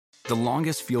The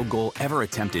longest field goal ever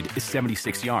attempted is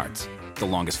 76 yards. The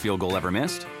longest field goal ever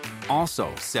missed?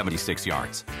 Also 76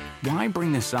 yards. Why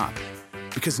bring this up?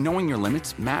 Because knowing your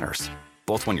limits matters,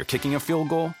 both when you're kicking a field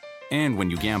goal and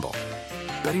when you gamble.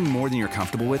 Betting more than you're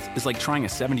comfortable with is like trying a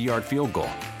 70-yard field goal.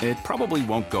 It probably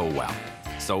won't go well.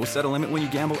 So set a limit when you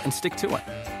gamble and stick to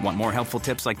it. Want more helpful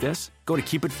tips like this? Go to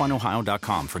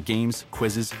keepitfunohio.com for games,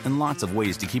 quizzes, and lots of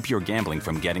ways to keep your gambling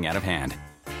from getting out of hand.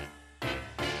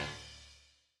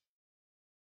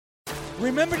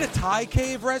 Remember the Thai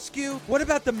cave rescue? What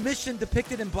about the mission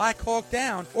depicted in Black Hawk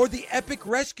Down or the epic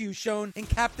rescue shown in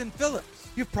Captain Phillips?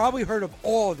 You've probably heard of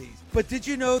all of these, but did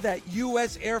you know that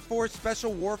U.S. Air Force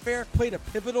Special Warfare played a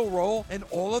pivotal role in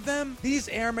all of them? These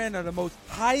airmen are the most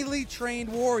highly trained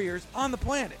warriors on the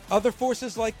planet. Other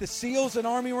forces like the SEALs and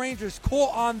Army Rangers call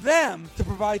on them to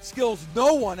provide skills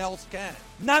no one else can.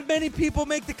 Not many people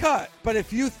make the cut, but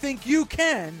if you think you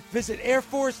can, visit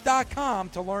airforce.com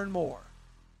to learn more.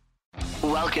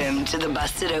 Welcome to the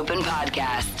Busted Open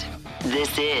Podcast.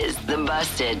 This is the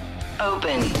Busted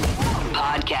Open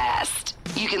Podcast.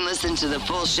 You can listen to the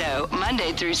full show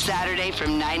Monday through Saturday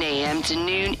from 9 a.m. to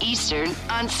noon Eastern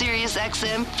on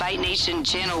SiriusXM Fight Nation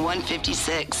Channel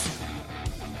 156.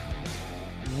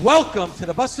 Welcome to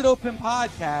the Busted Open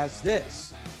Podcast.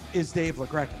 This is Dave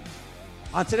LaGreca.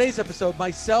 On today's episode,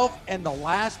 myself and the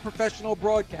last professional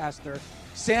broadcaster,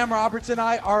 Sam Roberts, and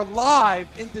I are live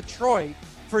in Detroit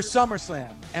for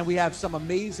SummerSlam, and we have some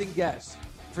amazing guests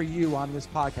for you on this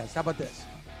podcast. How about this?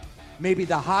 Maybe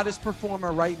the hottest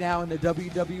performer right now in the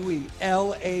WWE,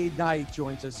 LA Knight,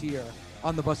 joins us here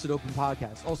on the Busted Open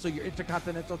Podcast. Also, your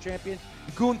Intercontinental Champion,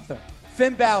 Gunther.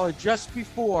 Finn Balor just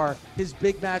before his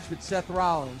big match with Seth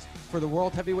Rollins for the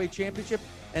World Heavyweight Championship,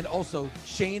 and also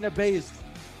Shayna Baszler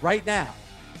right now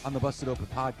on the Busted Open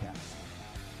Podcast.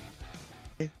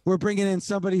 We're bringing in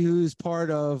somebody who's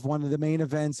part of one of the main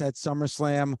events at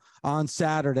SummerSlam on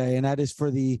Saturday, and that is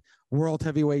for the World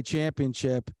Heavyweight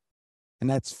Championship, and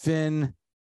that's Finn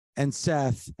and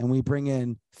Seth, and we bring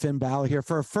in Finn Balor here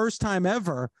for a first time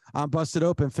ever on Busted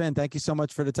Open. Finn, thank you so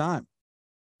much for the time.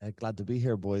 Glad to be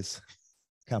here, boys.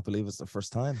 Can't believe it's the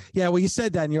first time. Yeah, well, you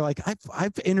said that, and you're like,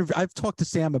 I've talked to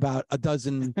Sam about a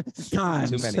dozen times.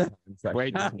 Too many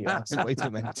times. Way too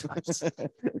many times.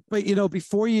 But you know,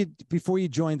 before you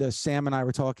joined us, Sam and I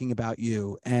were talking about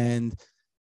you and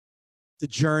the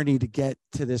journey to get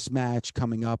to this match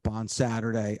coming up on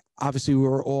Saturday. Obviously, we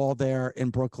were all there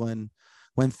in Brooklyn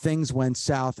when things went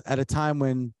south at a time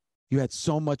when you had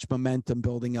so much momentum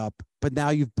building up, but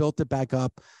now you've built it back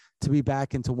up to be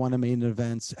back into one of the main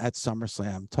events at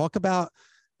SummerSlam. Talk about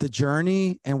the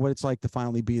journey and what it's like to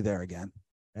finally be there again.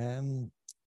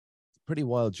 Pretty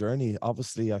wild journey.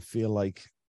 Obviously, I feel like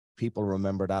people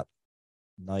remember that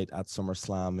night at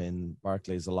SummerSlam in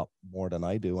Barclays a lot more than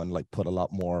I do, and like put a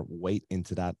lot more weight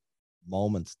into that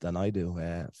moment than I do.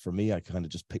 For me, I kind of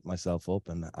just picked myself up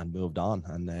and moved on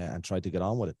and tried to get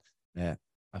on with it.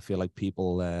 I feel like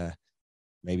people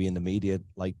maybe in the media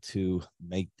like to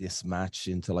make this match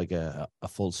into like a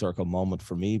full circle moment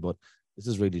for me, but this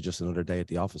is really just another day at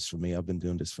the office for me. I've been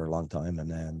doing this for a long time,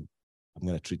 and I'm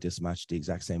going to treat this match the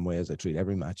exact same way as I treat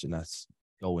every match, and that's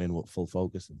go in with full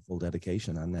focus and full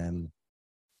dedication. And then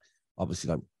obviously,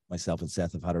 like myself and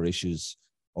Seth have had our issues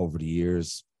over the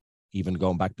years, even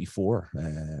going back before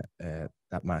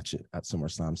that match at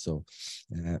SummerSlam. So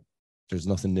there's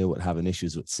nothing new with having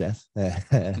issues with Seth.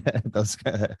 Those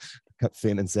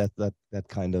Finn and Seth, that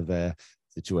kind of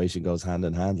situation goes hand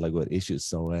in hand, like with issues.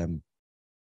 So I'm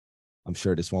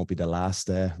sure this won't be the last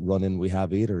run-in we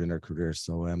have either in our careers.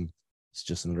 So it's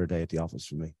just another day at the office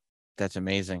for me. That's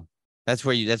amazing. That's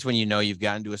when you know you've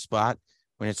gotten to a spot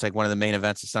when it's like one of the main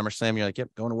events of SummerSlam. You're like, yep,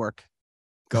 going to work.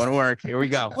 Going to work. Here we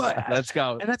go. Let's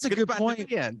go. And that's a good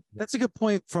point. That's a good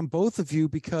point from both of you,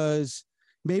 because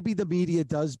maybe the media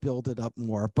does build it up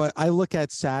more, but I look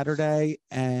at Saturday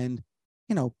and,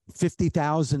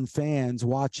 50,000 fans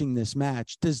watching this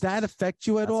match. Does that affect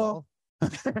you at all?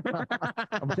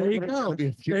 There you go.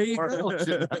 There you go.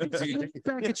 You look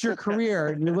back at your career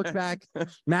and you look back,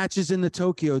 matches in the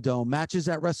Tokyo Dome, matches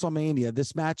at WrestleMania,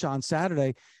 this match on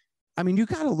Saturday. I mean, you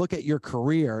got to look at your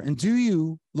career, and do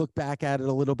you look back at it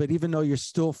a little bit, even though you're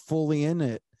still fully in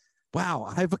it?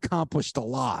 Wow, I've accomplished a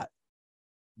lot.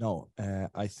 No,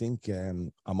 I think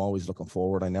I'm always looking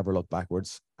forward. I never look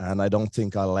backwards, and I don't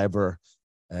think I'll ever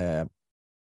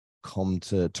come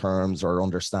to terms or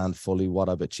understand fully what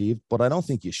I've achieved. But I don't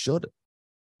think you should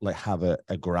like have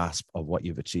a grasp of what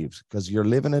you've achieved, because you're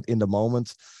living it in the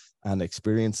moment and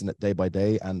experiencing it day by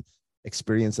day and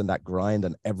experiencing that grind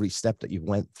and every step that you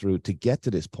went through to get to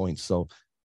this point. So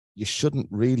you shouldn't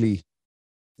really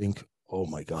think, oh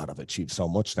my God, I've achieved so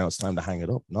much. Now it's time to hang it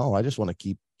up. No, I just want to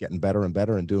keep getting better and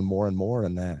better and doing more and more.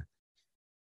 And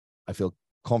I feel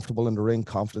comfortable in the ring,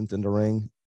 confident in the ring.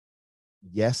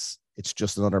 Yes, it's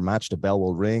just another match. The bell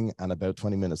will ring, and about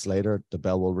 20 minutes later, the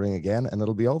bell will ring again, and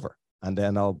it'll be over. And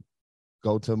then I'll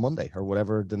go to Monday or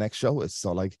whatever the next show is.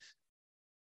 So like,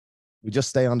 we just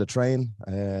stay on the train,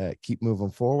 keep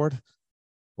moving forward.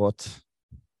 But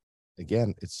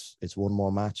again, it's one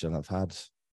more match, and I've had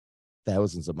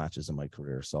thousands of matches in my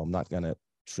career, so I'm not gonna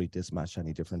treat this match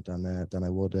any different than I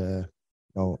would a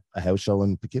house show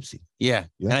in Poughkeepsie. Yeah.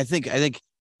 And I think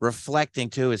reflecting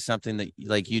too is something that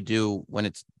like you do when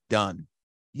it's done.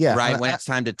 Yeah, right. When it's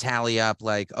time to tally up,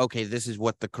 like, okay, this is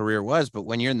what the career was. But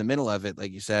when you're in the middle of it,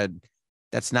 like you said,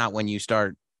 that's not when you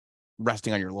start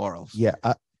resting on your laurels. Yeah,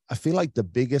 I feel like the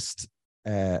biggest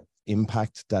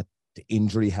impact that the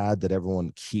injury had, that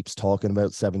everyone keeps talking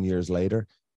about 7 years later,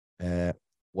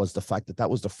 was the fact that that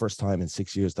was the first time in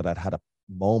 6 years that I'd had a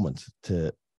moment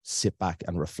to sit back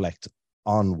and reflect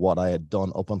on what I had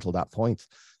done up until that point.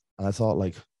 And I thought,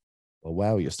 like, well,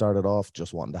 wow, you started off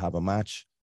just wanting to have a match,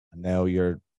 and now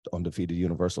you're undefeated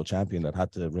Universal Champion that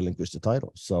had to relinquish the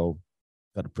title. So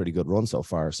got a pretty good run so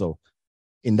far. So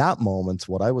in that moment,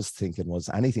 what I was thinking was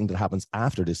anything that happens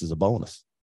after this is a bonus.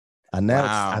 And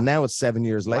now it's 7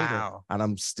 years later, and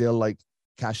I'm still like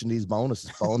cashing these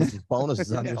bonuses. I'm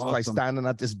just like standing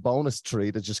at this bonus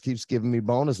tree that just keeps giving me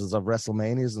bonuses of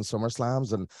WrestleManias and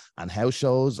SummerSlams and house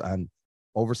shows and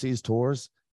overseas tours.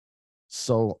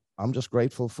 So I'm just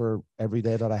grateful for every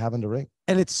day that I have in the ring.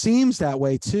 And it seems that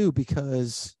way too,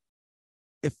 because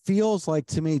it feels like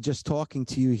to me, just talking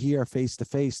to you here face to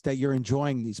face, that you're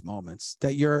enjoying these moments,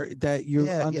 that you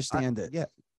understand it. Yeah,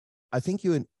 I think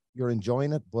you're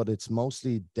enjoying it, but it's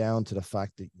mostly down to the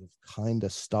fact that you've kind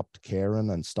of stopped caring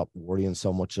and stopped worrying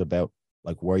so much about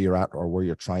like where you're at or where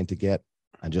you're trying to get,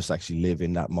 and just actually live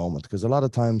in that moment. Because a lot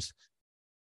of times,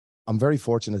 I'm very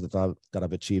fortunate that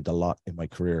I've achieved a lot in my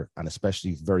career, and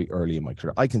especially very early in my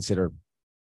career. I consider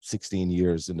 16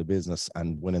 years in the business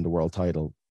and winning the world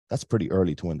title, that's pretty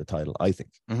early to win the title, I think.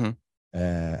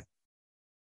 Mm-hmm.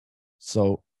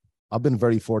 So I've been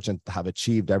very fortunate to have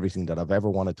achieved everything that I've ever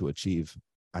wanted to achieve,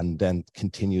 and then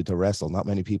continue to wrestle. Not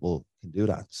many people can do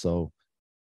that. So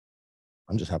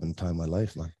I'm just having the time of my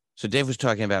life, man. So Dave was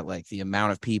talking about like the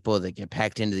amount of people that get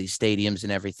packed into these stadiums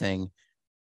and everything.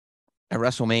 At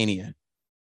WrestleMania,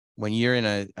 when you're in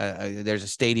there's a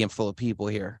stadium full of people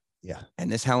here. Yeah.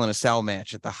 And this Hell in a Cell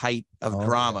match at the height of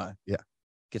drama. Yeah.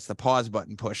 Gets the pause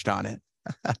button pushed on it.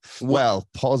 Well,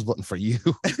 pause button for you.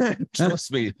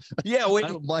 Trust me. Yeah.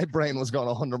 My brain was going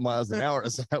 100 miles an hour.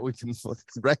 Is how we can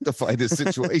rectify this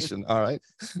situation. All right.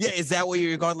 Yeah. Is that what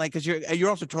you're going like? Because you're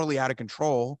also totally out of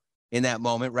control in that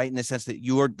moment, right? In the sense that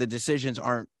the decisions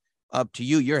aren't up to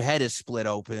you. Your head is split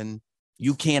open.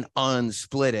 You can't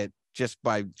unsplit it just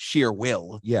by sheer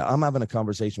will. Yeah, I'm having a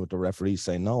conversation with the referee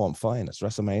saying, no, I'm fine. It's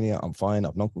WrestleMania. I'm fine.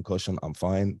 I've no concussion. I'm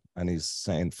fine. And he's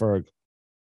saying, Ferg,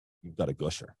 you've got a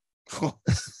gusher.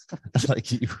 Like,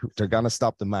 they're going to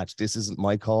stop the match. This isn't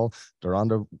my call. They're on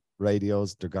the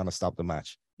radios. They're going to stop the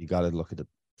match. You got to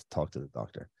talk to the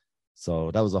doctor. So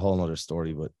that was a whole other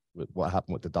story with what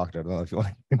happened with the doctor. I don't know if you want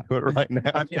to do it right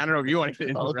now. I don't know if you want to get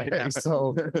into it right now.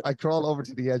 So I crawl over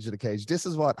to the edge of the cage. This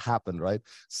is what happened, right?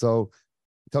 So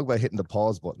talk about hitting the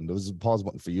pause button. There was a pause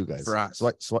button for you guys. For us.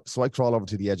 So I crawl over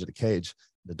to the edge of the cage.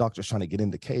 The doctor's trying to get in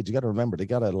the cage. You got to remember, they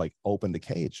got to like open the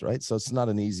cage, right? So it's not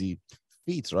an easy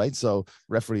feat, right? So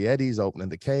referee Eddie's opening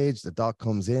the cage. The doc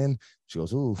comes in. She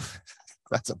goes, ooh,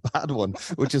 that's a bad one,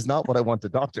 which is not what I want the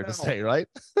doctor to say, right?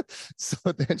 So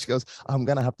then she goes, I'm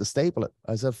going to have to staple it.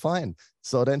 I said, fine.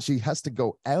 So then she has to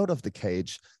go out of the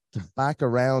cage to back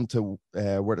around to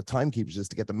where the timekeepers is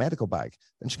to get the medical bag.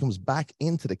 Then she comes back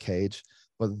into the cage.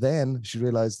 But then she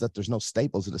realized that there's no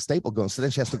staples in the staple gun. So then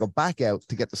she has to go back out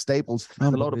to get the staples, to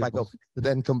load it back up, to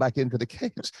then come back into the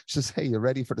cage. She says, hey, you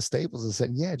ready for the staples? I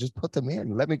said, yeah, just put them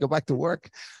in. Let me go back to work.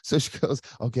 So she goes,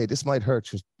 okay, this might hurt.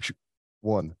 She goes,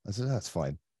 1. I said, that's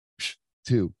fine.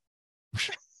 2,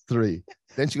 3.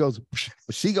 Then she goes,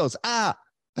 ah.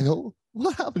 I go,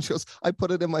 what happened? She goes, I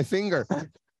put it in my finger.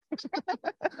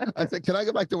 I said, can I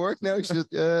go back to work now? She said,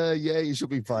 yeah, you should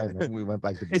be fine. And we went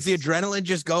back to business. Is the adrenaline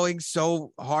just going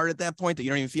so hard at that point that you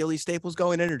don't even feel these staples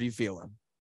going in, or do you feel them?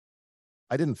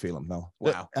 I didn't feel them, no.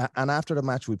 Wow. And after the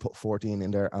match, we put 14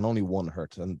 in there and only 1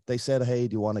 hurt. And they said, hey,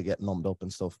 do you want to get numbed up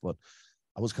and stuff? But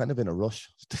I was kind of in a rush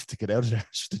to get out of there. I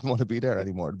just didn't want to be there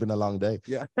anymore. It'd been a long day.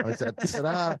 Yeah. I said,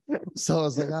 so I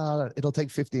was like, it'll take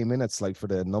 15 minutes like for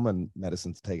the numbing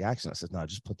medicine to take action. I said, no,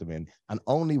 just put them in. And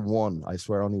only 1, I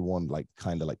swear, only 1 like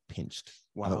kind of like pinched.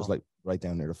 Wow. And it was like right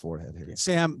down near the forehead here.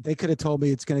 Sam, they could have told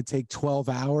me it's going to take 12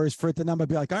 hours for it to numb. I'd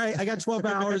be like, all right, I got 12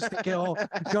 hours to kill.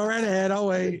 Go right ahead. I'll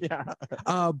wait. Yeah.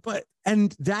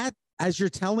 And that, as you're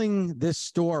telling this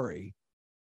story,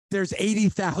 there's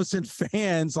 80,000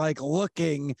 fans like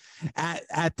looking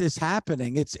at this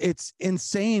happening. It's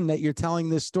insane that you're telling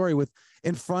this story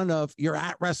in front of, you're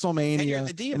at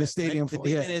WrestleMania in a stadium. Right? The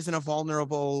demon isn't a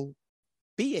vulnerable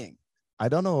being. I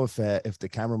don't know if the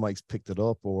camera mics picked it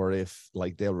up or if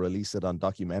like they'll release it on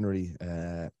documentary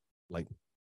like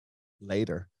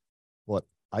later, but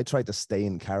I tried to stay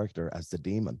in character as the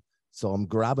demon. So I'm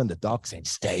grabbing the doc saying,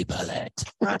 "Stable it."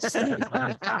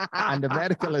 And the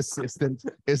medical assistant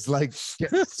is like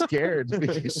getting scared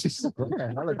because she's like, "What the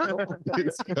hell is wrong with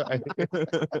this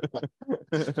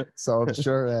guy?" So I'm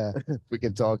sure we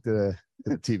can talk to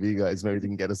the TV guys. Maybe they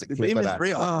can get us a clip of that.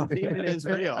 Real. The demon is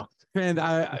real. And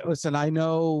listen, I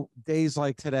know days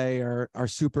like today are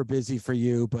super busy for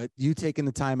you, but you taking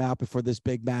the time out before this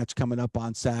big match coming up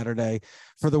on Saturday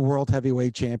for the World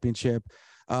Heavyweight Championship.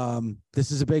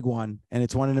 This is a big one, and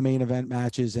it's one of the main event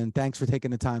matches. And thanks for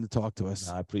taking the time to talk to us.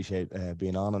 I appreciate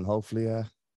being on, and hopefully you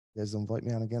guys will invite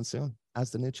me on again soon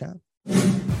as the new champ.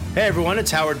 Hey everyone,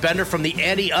 it's Howard Bender from the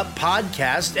Ante Up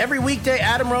Podcast. Every weekday,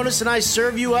 Adam Ronis and I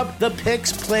serve you up the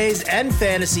picks, plays, and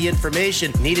fantasy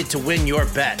information needed to win your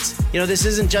bets. You know, this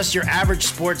isn't just your average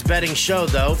sports betting show,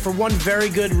 though, for one very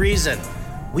good reason.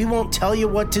 We won't tell you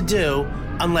what to do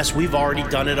unless we've already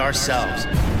done it ourselves.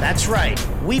 That's right.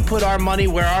 We put our money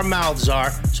where our mouths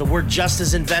are, so we're just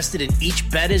as invested in each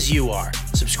bet as you are.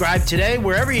 Subscribe today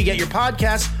wherever you get your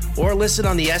podcasts or listen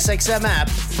on the SXM app,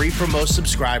 free for most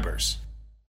subscribers.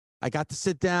 I got to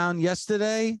sit down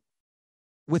yesterday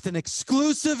with an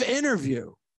exclusive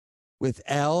interview with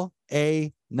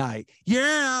L.A. Knight.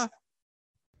 Yeah.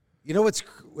 You know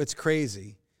what's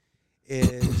crazy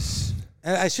is,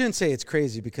 and I shouldn't say it's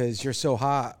crazy because you're so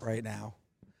hot right now.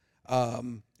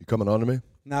 You coming on to me?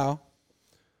 No.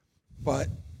 But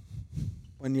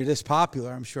when you're this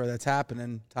popular, I'm sure that's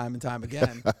happening time and time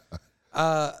again.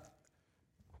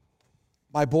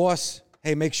 My boss,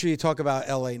 hey, make sure you talk about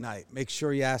L.A. Knight. Make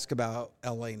sure you ask about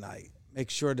L.A. Knight. Make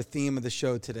sure the theme of the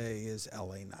show today is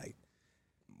L.A. Knight.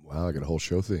 Wow, I got a whole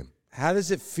show theme. How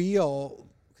does it feel?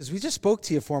 Because we just spoke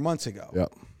to you 4 months ago.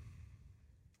 Yep.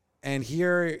 And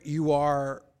here you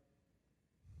are,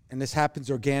 and this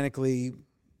happens organically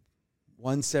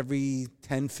once every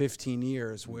 10, 15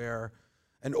 years where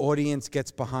an audience gets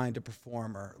behind a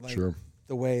performer, like Sure.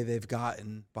 the way they've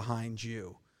gotten behind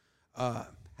you.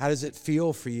 How does it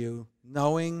feel for you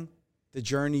knowing the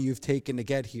journey you've taken to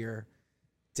get here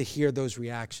to hear those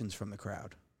reactions from the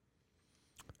crowd?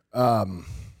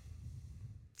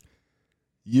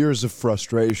 Years of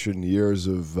frustration, years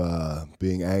of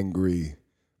being angry,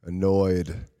 annoyed,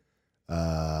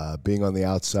 being on the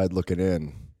outside looking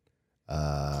in,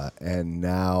 and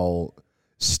now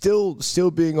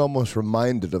still being almost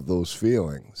reminded of those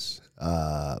feelings,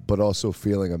 but also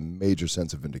feeling a major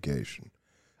sense of vindication.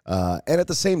 And at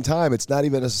the same time, it's not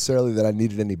even necessarily that I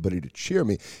needed anybody to cheer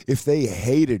me. If they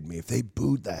hated me, if they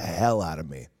booed the hell out of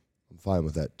me, I'm fine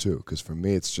with that too. Because for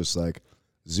me, it's just like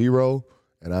 0,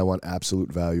 and I want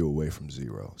absolute value away from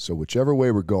 0. So whichever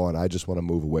way we're going, I just want to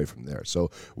move away from there. So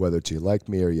whether it's you like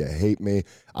me or you hate me,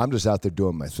 I'm just out there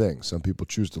doing my thing. Some people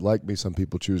choose to like me. Some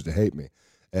people choose to hate me.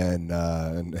 And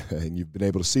you've been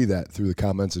able to see that through the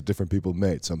comments that different people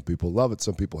made. Some people love it.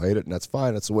 Some people hate it. And that's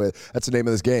fine. That's the name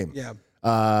of this game. Yeah.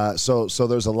 So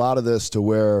there's a lot of this to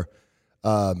where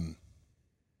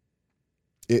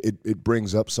it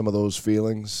brings up some of those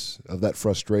feelings of that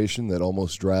frustration that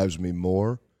almost drives me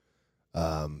more,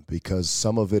 because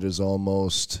some of it is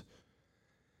almost,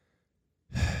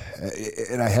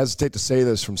 and I hesitate to say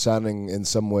this from sounding in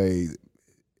some way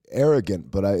arrogant,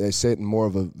 but I say it in more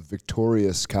of a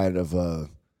victorious kind of a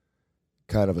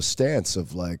stance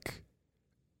of like,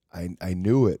 I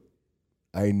knew it.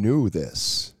 I knew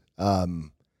this. And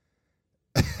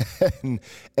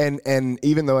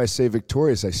even though I say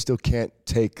victorious, I still can't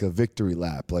take a victory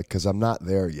lap, like, because I'm not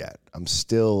there yet. I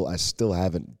still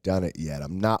haven't done it yet.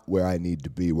 I'm not where I need to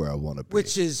be, where I want to be.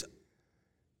 Which is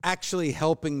actually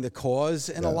helping the cause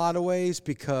in a lot of ways,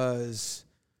 because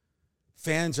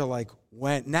fans are like,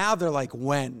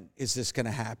 when is this going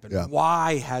to happen? Yeah.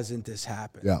 Why hasn't this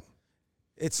happened? Yeah.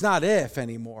 It's not if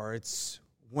anymore. It's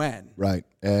when. Right.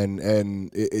 And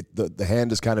the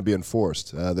hand is kind of being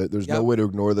forced. There's no way to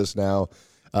ignore this now.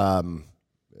 I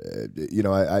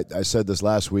said this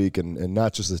last week, and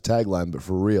not just the tagline, but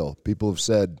for real. People have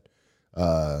said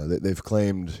they've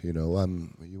claimed, you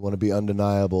want to be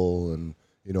undeniable and,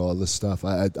 all this stuff.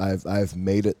 I've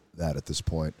made it that at this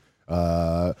point.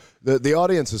 The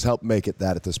audience has helped make it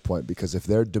that at this point, because if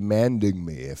they're demanding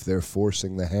me, if they're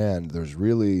forcing the hand, there's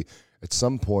really, at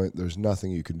some point, there's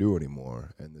nothing you can do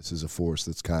anymore. And this is a force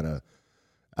that's kind of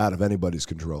out of anybody's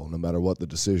control, no matter what the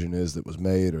decision is that was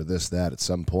made or this, that, at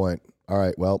some point. All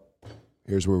right, well,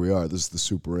 here's where we are. This is the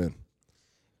super in.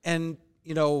 And,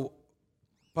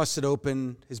 Busted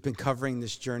Open has been covering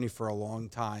this journey for a long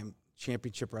time.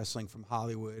 Championship Wrestling from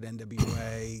Hollywood,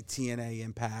 NWA, TNA,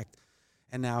 Impact,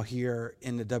 and now here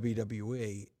in the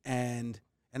WWE. And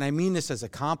I mean this as a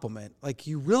compliment. Like,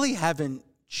 you really haven't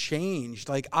changed.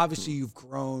 Like, obviously you've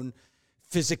grown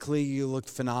physically, you looked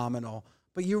phenomenal,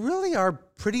 but you really are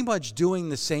pretty much doing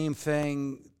the same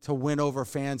thing to win over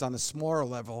fans on a smaller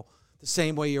level, the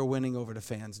same way you're winning over the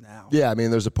fans now. Yeah, I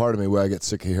mean, there's a part of me where I get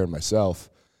sick of hearing myself,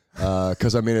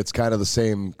 because, I mean, it's kind of the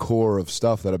same core of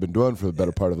stuff that I've been doing for the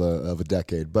better part of a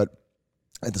decade. But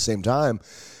at the same time,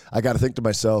 I got to think to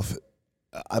myself,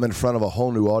 I'm in front of a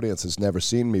whole new audience that's never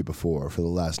seen me before for the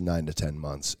last 9 to 10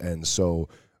 months. And so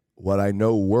what I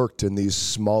know worked in these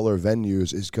smaller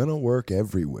venues is going to work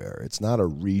everywhere. It's not a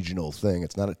regional thing.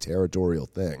 It's not a territorial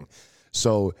thing.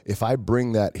 So if I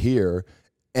bring that here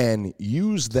and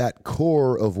use that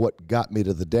core of what got me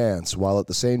to the dance, while at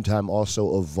the same time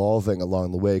also evolving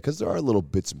along the way, because there are little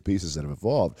bits and pieces that have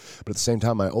evolved, but at the same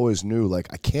time I always knew, like,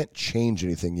 I can't change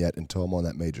anything yet until I'm on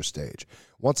that major stage.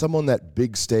 Once I'm on that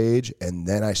big stage and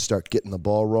then I start getting the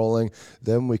ball rolling,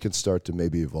 then we can start to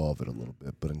maybe evolve it a little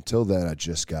bit. But until then, I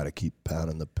just got to keep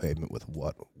pounding the pavement with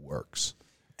what works.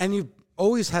 And you've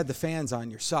always had the fans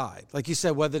on your side. Like you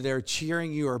said, whether they're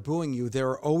cheering you or booing you,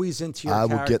 they're always into your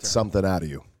character. I would get something out of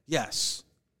you. Yes.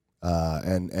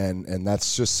 And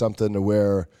that's just something to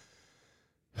where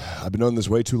I've been doing this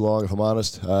way too long, if I'm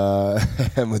honest.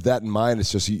 And with that in mind,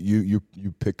 it's just you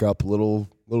pick up little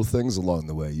things along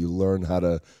the way. You learn how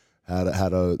to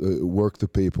work the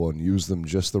people and use them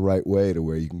just the right way to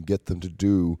where you can get them to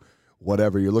do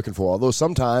whatever you're looking for. Although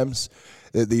sometimes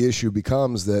the issue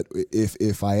becomes that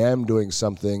if I am doing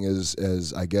something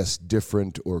as I guess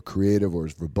different or creative or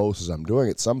as verbose as I'm doing,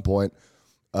 at some point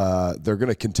they're going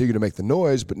to continue to make the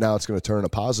noise, but now it's going to turn in a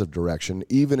positive direction.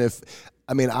 Even if,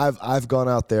 I mean, I've gone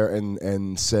out there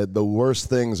and said the worst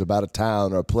things about a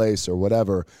town or a place or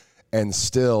whatever, and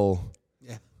still.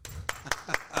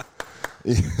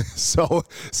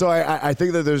 So I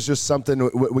think that there's just something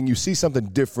when you see something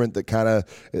different that kind of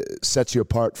sets you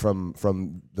apart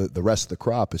from the rest of the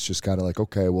crop. It's just kind of like,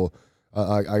 okay, well,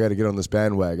 I got to get on this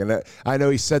bandwagon. I know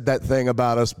he said that thing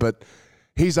about us, but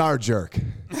he's our jerk.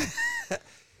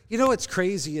 You know what's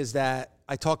crazy is that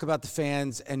I talk about the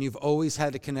fans, and you've always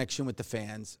had a connection with the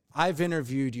fans. I've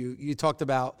interviewed you. You talked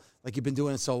about, like, you've been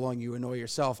doing it so long, you annoy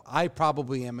yourself. I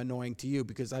probably am annoying to you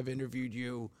because I've interviewed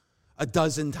you a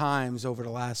dozen times over the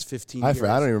last 15 years. I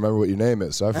don't even remember what your name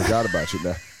is, so I forgot about you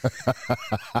now.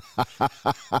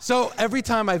 So every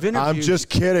time I've interviewed... I'm just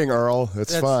kidding, Earl.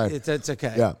 It's fine. It's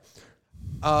okay. Yeah.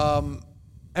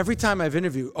 Every time I've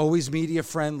interviewed, always media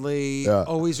friendly,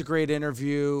 always a great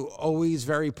interview, always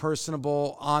very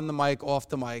personable, on the mic, off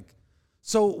the mic.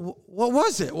 So what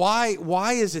was it?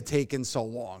 Why is it taking so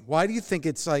long? Why do you think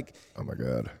it's like... Oh, my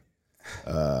God.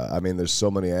 I mean, there's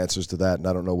so many answers to that, and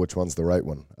I don't know which one's the right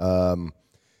one.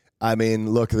 I mean,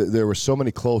 look, there were so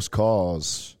many close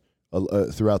calls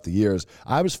throughout the years.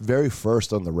 I was very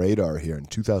first on the radar here in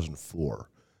 2004.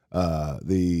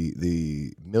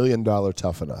 The $1 Million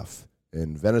Tough Enough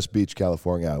in Venice Beach,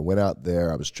 California. I went out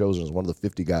there. I was chosen as one of the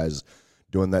 50 guys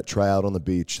doing that tryout on the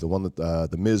beach, the one that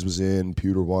The Miz was in,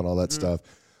 Pewter won, all that stuff.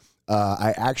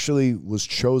 I actually was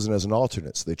chosen as an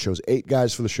alternate. So they chose 8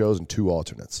 guys for the shows and 2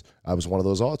 alternates. I was one of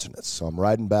those alternates. So I'm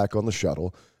riding back on the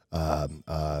shuttle. John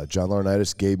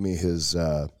Laurinaitis gave me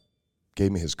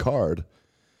his card.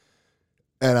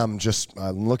 And I'm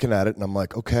looking at it, and I'm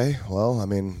like, okay, well, I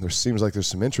mean, there seems like there's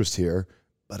some interest here,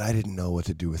 but I didn't know what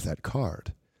to do with that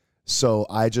card. So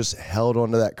I just held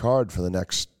onto that card for the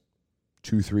next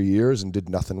 2-3 years and did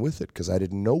nothing with it because I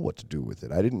didn't know what to do with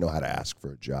it. I didn't know how to ask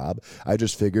for a job. I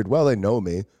just figured, well, they know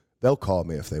me. They'll call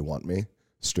me if they want me.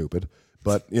 Stupid.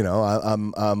 But, you know,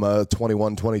 I'm a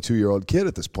 21, 22-year-old kid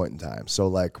at this point in time. So,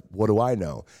 like, what do I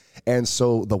know? And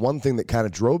so the one thing that kind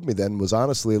of drove me then was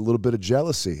honestly a little bit of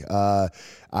jealousy.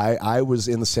 I was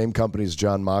in the same company as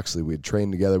John Moxley. We had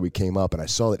trained together. We came up, and I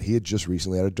saw that he had just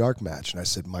recently had a dark match. And I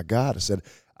said, my God,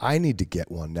 I need to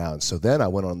get one now. And so then I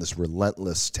went on this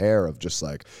relentless tear of just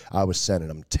like, I was sending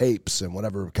them tapes and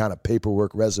whatever kind of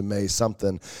paperwork, resume,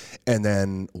 something. And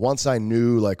then once I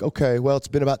knew, like, okay, well, it's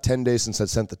been about 10 days since I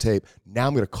sent the tape. Now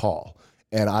I'm going to call.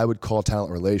 And I would call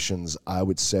talent relations, I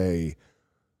would say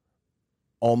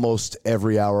almost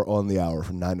every hour on the hour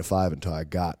from 9 to 5 until I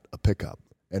got a pickup.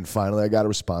 And finally, I got a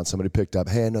response. Somebody picked up,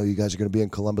 hey, I know you guys are going to be in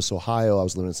Columbus, Ohio. I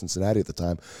was living in Cincinnati at the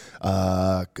time.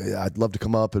 I'd love to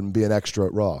come up and be an extra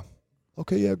at Raw.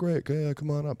 Okay, yeah, great. Okay, yeah, come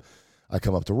on up. I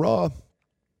come up to Raw.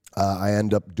 I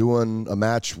end up doing a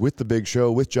match with the Big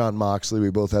Show, with John Moxley.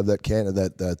 We both have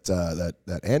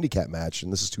that handicap match,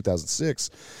 and this is 2006.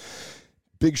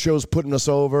 Big Show's putting us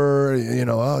over.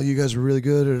 Oh, you guys are really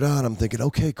good at it. And I'm thinking,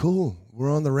 okay, cool.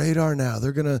 We're on the radar now.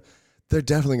 They're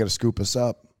definitely gonna scoop us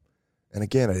up. And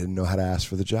again, I didn't know how to ask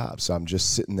for the job. So I'm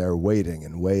just sitting there waiting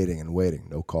and waiting and waiting.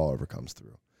 No call ever comes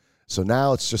through. So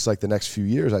now it's just like the next few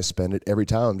years I spend it every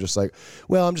time. I'm just like,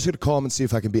 well, I'm just going to call them and see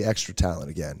if I can be extra talent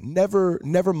again. Never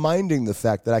minding the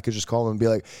fact that I could just call them and be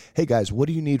like, hey, guys, what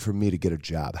do you need from me to get a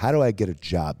job? How do I get a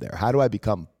job there? How do I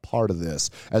become part of this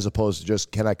as opposed to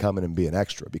just, can I come in and be an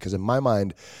extra? Because in my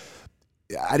mind,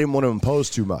 I didn't want to impose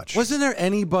too much. Wasn't there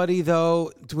anybody,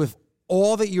 though, with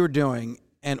all that you were doing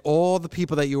and all the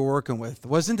people that you were working with,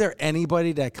 wasn't there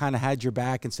anybody that kind of had your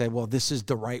back and said, well, this is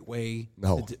the right way?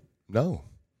 No.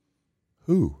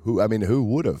 Who? I mean, who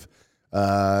would have?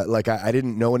 I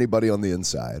didn't know anybody on the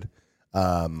inside.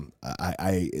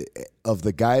 I of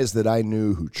the guys that I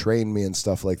knew who trained me and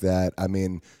stuff like that, I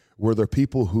mean, were there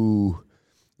people who,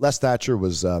 Les Thatcher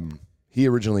was, he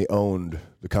originally owned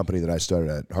the company that I started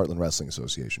at, Heartland Wrestling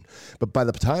Association. But by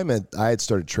the time I had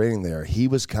started training there, he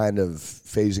was kind of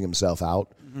phasing himself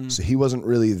out. Mm-hmm. So he wasn't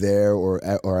really there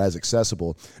or as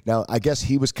accessible. Now, I guess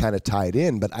he was kind of tied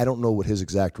in, but I don't know what his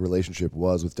exact relationship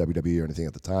was with WWE or anything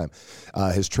at the time.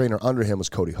 His trainer under him was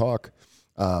Cody Hawk,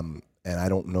 and I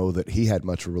don't know that he had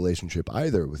much of a relationship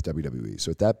either with WWE.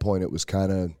 So at that point, it was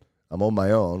kind of, I'm on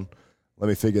my own. Let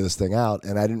me figure this thing out.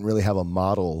 And I didn't really have a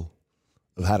model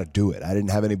of how to do it. I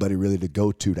didn't have anybody really to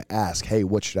go to ask, hey,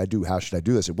 what should I do? How should I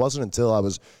do this? It wasn't until I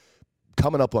was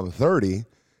coming up on 30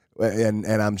 and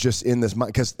I'm just in this,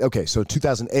 because, okay, so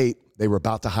 2008, they were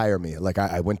about to hire me. Like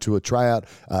I went to a tryout.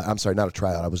 I'm sorry, not a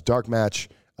tryout. I was dark match.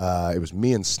 It was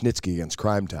me and Snitsky against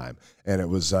Crime Time. And it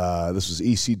was, this was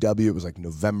ECW. It was like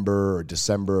November or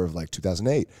December of like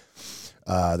 2008.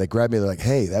 They grabbed me. They're like,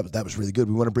 hey, that was really good.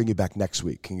 We want to bring you back next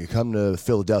week. Can you come to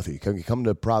Philadelphia? Can you come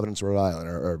to Providence, Rhode Island,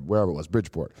 or wherever it was,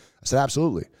 Bridgeport? I said,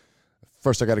 absolutely.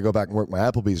 First, I got to go back and work my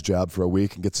Applebee's job for a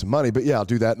week and get some money. But yeah, I'll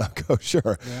do that. And I'll go,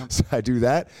 sure. Yeah. So I do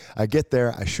that. I get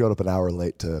there. I showed up an hour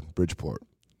late to Bridgeport.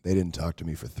 They didn't talk to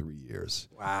me for 3 years.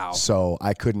 Wow. So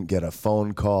I couldn't get a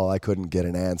phone call. I couldn't get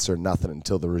an answer, nothing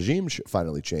until the regime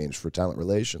finally changed for talent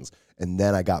relations. And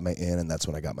then I got my in, and that's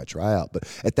when I got my tryout. But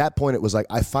at that point, it was like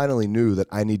I finally knew that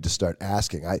I need to start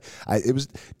asking. It was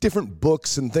different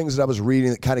books and things that I was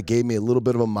reading that kind of gave me a little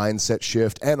bit of a mindset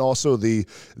shift, and also the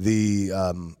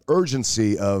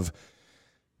urgency of,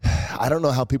 I don't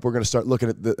know how people are going to start looking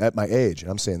at my age. And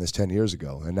I'm saying this 10 years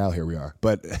ago, and now here we are.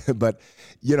 But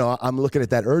I'm looking at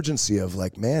that urgency of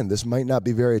like, man, this might not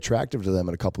be very attractive to them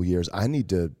in a couple years. I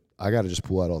got to just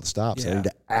pull out all the stops. Yeah. I need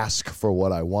to ask for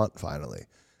what I want finally.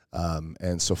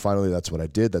 And so finally, that's what I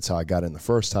did. That's how I got in the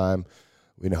first time.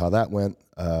 We know how that went.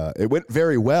 It went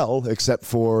very well, except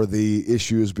for the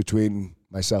issues between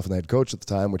myself and the head coach at the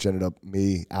time, which ended up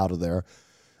me out of there.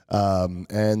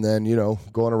 And then,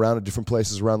 going around to different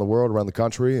places around the world, around the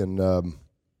country, and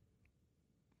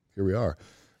here we are.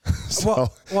 So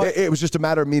it was just a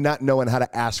matter of me not knowing how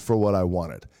to ask for what I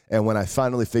wanted. And when I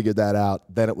finally figured that out,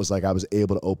 then it was like I was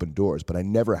able to open doors. But I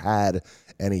never had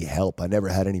any help. I never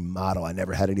had any model. I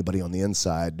never had anybody on the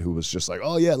inside who was just like,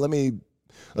 oh, yeah, let me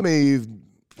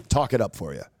talk it up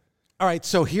for you. All right,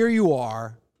 so here you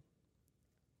are.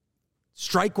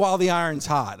 Strike while the iron's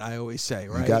hot, I always say,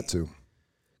 right? You got to.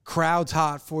 Crowd's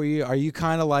hot for you. Are you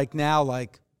kind of like now,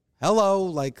 like, hello,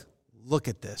 like, look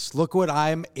at this. Look what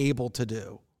I'm able to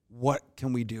do. What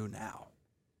can we do now?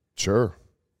 Sure.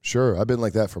 I've been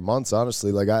like that for months,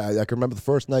 honestly. Like I can remember the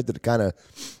first night that it kind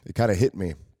of hit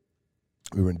me.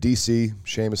 We were in D.C.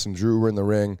 Sheamus and Drew were in the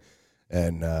ring,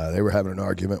 and they were having an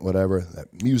argument, whatever.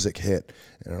 That music hit,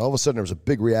 and all of a sudden there was a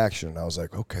big reaction. And I was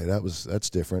like, okay, that's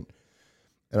different.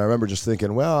 And I remember just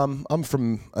thinking, well, I'm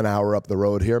from an hour up the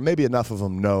road here. Maybe enough of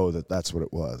them know that that's what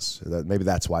it was. That maybe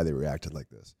that's why they reacted like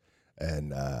this.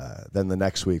 And then the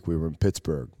next week we were in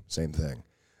Pittsburgh, same thing.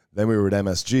 Then we were at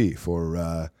MSG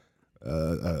for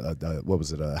what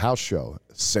was it? A house show,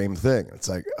 same thing. It's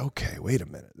like, okay, wait a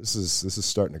minute, this is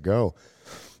starting to go.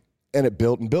 And it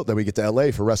built and built. Then we get to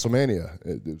LA for WrestleMania.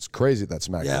 It was crazy, that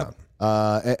SmackDown.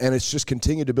 Yeah. And it's just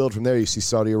continued to build from there. You see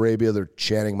Saudi Arabia, they're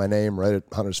chanting my name right at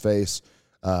Hunter's face.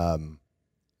 London,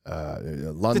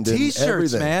 the T-shirts,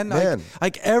 everything. man.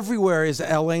 Like everywhere is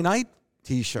LA Knight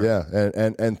T-shirt. Yeah,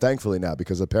 and thankfully now,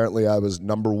 because apparently I was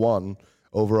number one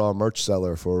overall merch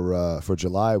seller for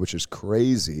July, which is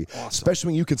crazy. Awesome. Especially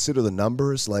when you consider the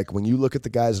numbers. Like when you look at the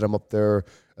guys that I'm up there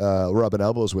rubbing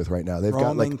elbows with right now, they've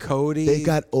got like Cody. They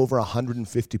got over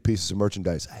 150 pieces of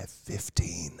merchandise. I have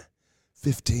 15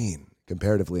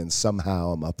 comparatively, and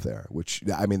somehow I'm up there. Which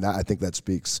I mean, I think that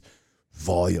speaks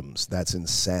volumes. That's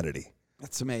insanity.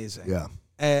 That's amazing. Yeah.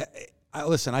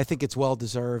 Listen, I think it's well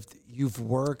deserved. You've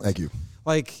worked. Thank you.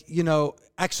 Like,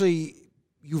 actually,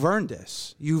 you've earned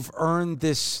this. You've earned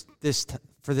this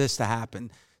for this to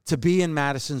happen. To be in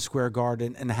Madison Square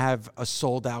Garden and have a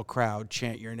sold-out crowd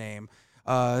chant your name.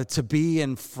 To be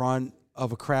in front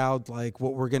of a crowd like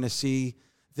what we're going to see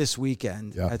this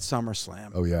weekend at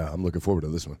SummerSlam. Oh, yeah. I'm looking forward to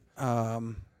this one.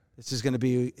 It's going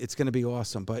to be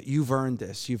awesome. But you've earned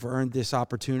this. You've earned this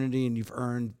opportunity, and you've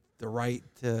earned the right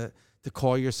to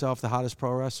call yourself the hottest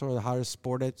pro wrestler or the hottest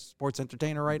sports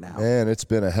entertainer right now. Man, it's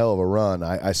been a hell of a run.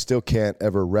 I still can't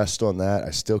ever rest on that. I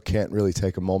still can't really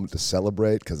take a moment to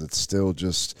celebrate because it's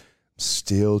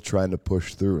still trying to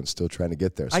push through and still trying to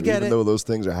get there. So even though those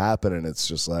things are happening, it's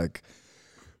just like,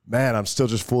 man, I'm still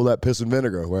just full of that piss and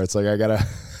vinegar where it's like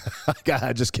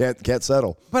I just can't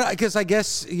settle. But I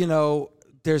guess,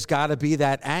 there's got to be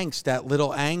that angst, that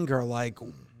little anger, like,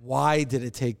 why did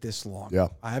it take this long? Yeah.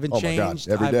 I haven't changed.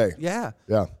 My God, every day. Yeah.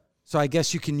 Yeah. So I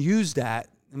guess you can use that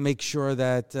and make sure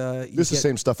that this is the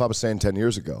same stuff I was saying 10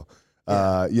 years ago.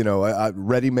 Yeah.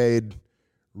 Ready-made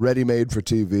for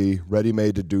TV,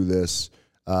 ready-made to do this.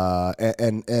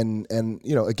 And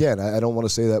again, I don't want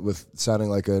to say that with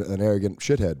sounding like an arrogant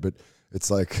shithead, but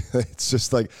it's like, it's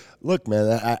just like, look,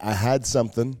 man, I had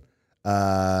something,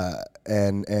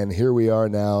 and here we are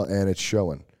now, and it's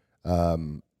showing.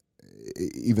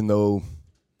 Even though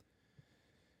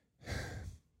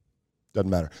doesn't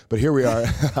matter, but here we are.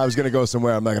 I was going to go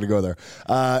somewhere. I'm not going to go there.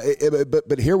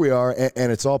 But here we are,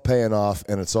 and it's all paying off,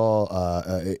 and it's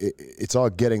all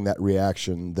getting that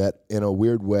reaction that, in a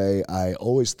weird way, I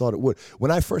always thought it would.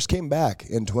 When I first came back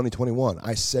in 2021,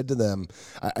 I said to them,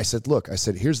 I said, look, I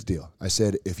said, here's the deal. I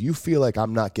said, if you feel like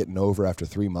I'm not getting over after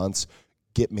 3 months,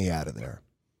 get me out of there.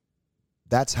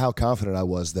 That's how confident I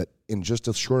was that in just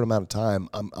a short amount of time,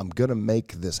 I'm going to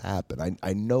make this happen.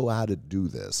 I know how to do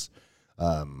this.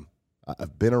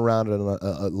 I've been around it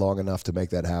long enough to make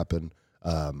that happen.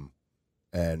 And,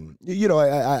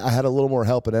 I had a little more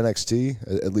help in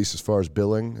NXT, at least as far as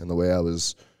billing and the way I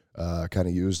was kind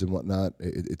of used and whatnot.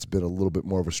 It's been a little bit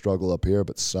more of a struggle up here,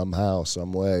 but somehow,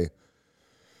 some way,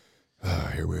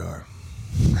 here we are.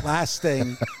 Last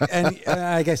thing, and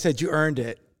like I said, you earned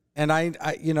it. And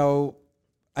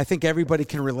I think everybody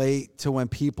can relate to when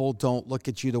people don't look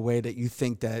at you the way that you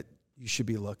think that you should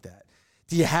be looked at.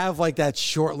 Do you have like that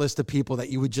short list of people that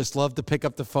you would just love to pick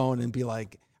up the phone and be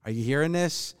like, are you hearing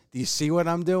this? Do you see what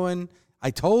I'm doing?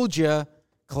 I told you.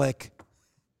 Click.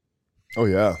 Oh,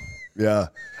 yeah. Yeah.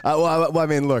 I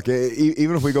mean, look,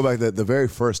 even if we go back to the very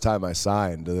first time I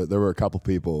signed, there were a couple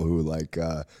people who, like,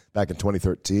 back in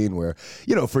 2013 where,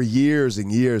 for years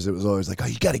and years, it was always like, oh,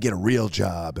 you got to get a real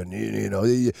job. And, when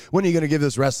are you going to give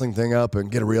this wrestling thing up and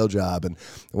get a real job? And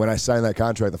when I signed that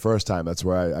contract the first time, that's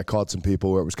where I called some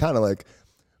people where it was kind of like,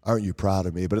 aren't you proud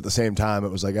of me? But at the same time, it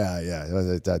was like,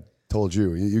 yeah, I told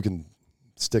you. You can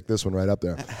stick this one right up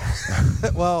there.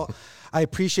 Well, I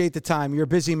appreciate the time. You're a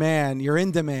busy man. You're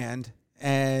in demand.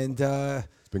 And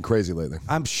it's been crazy lately.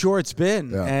 I'm sure it's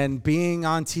been. Yeah. And being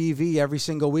on TV every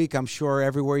single week, I'm sure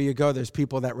everywhere you go, there's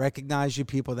people that recognize you,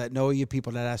 people that know you,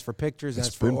 people that ask for pictures.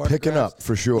 It's been picking up,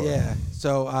 for sure. Yeah.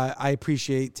 So I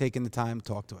appreciate taking the time to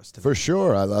talk to us today. For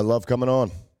sure. I love coming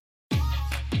on.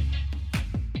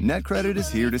 NetCredit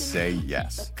is here to say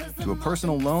yes to a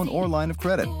personal loan or line of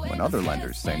credit when other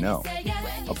lenders say no.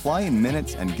 Apply in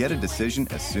minutes and get a decision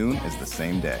as soon as the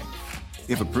same day.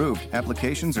 If approved,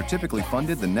 applications are typically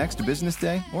funded the next business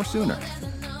day or sooner.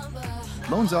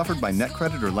 Loans offered by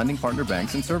NetCredit or lending partner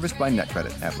banks and serviced by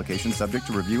NetCredit. Application subject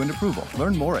to review and approval.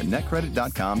 Learn more at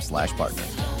netcredit.com/partner.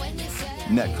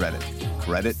 NetCredit.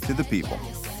 Credit to the people.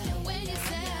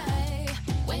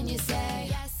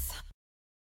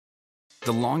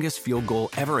 The longest field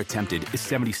goal ever attempted is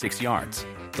 76 yards.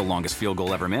 The longest field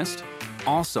goal ever missed?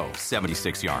 Also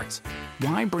 76 yards.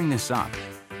 Why bring this up?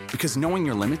 Because knowing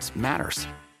your limits matters,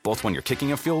 both when you're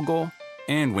kicking a field goal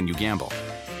and when you gamble.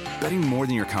 Betting more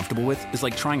than you're comfortable with is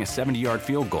like trying a 70-yard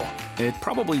field goal. It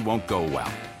probably won't go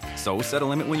well. So set a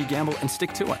limit when you gamble and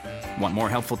stick to it. Want more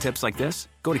helpful tips like this?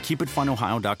 Go to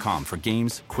keepitfunohio.com for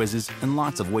games, quizzes, and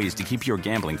lots of ways to keep your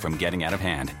gambling from getting out of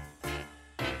hand.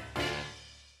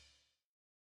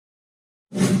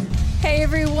 Hey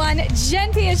everyone,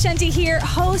 Jen Piacenti here,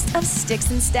 host of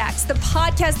Sticks and Stacks, the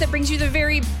podcast that brings you the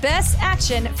very best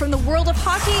action from the world of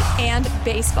hockey and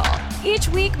baseball. Each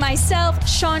week, myself,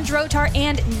 Sean Drotar,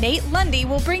 and Nate Lundy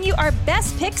will bring you our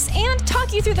best picks and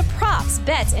talk you through the props,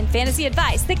 bets, and fantasy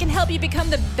advice that can help you become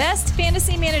the best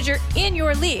fantasy manager in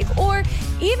your league, or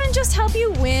even just help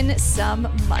you win some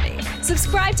money.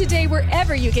 Subscribe today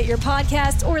wherever you get your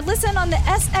podcasts or listen on the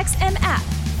SXM app,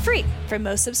 free for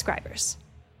most subscribers.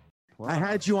 I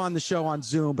had you on the show on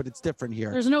Zoom, but it's different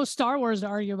here. There's no Star Wars to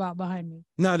argue about behind me.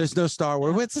 No, there's no Star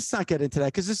Wars. Let's not get into that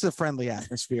because this is a friendly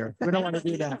atmosphere. We don't want to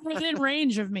do that. Within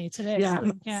range of me today.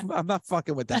 Yeah, So I'm not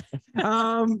fucking with that.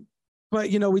 But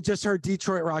we just heard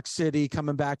Detroit Rock City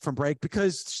coming back from break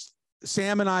because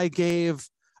Sam and I gave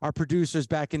our producers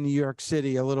back in New York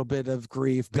City a little bit of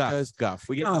grief because guff.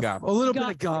 We get guff. A little bit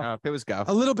of guff. It was guff.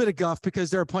 A little bit of guff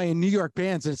because they're playing New York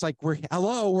bands and it's like we're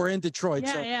in Detroit.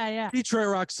 Yeah, so yeah. Detroit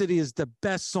Rock City is the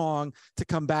best song to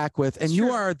come back with, and you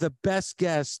are the best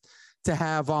guest to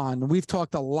have on. We've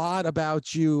talked a lot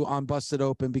about you on Busted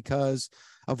Open because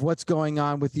of what's going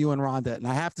on with you and Rhonda, and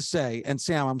I have to say, and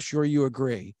Sam, I'm sure you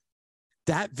agree,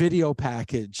 that video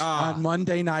package on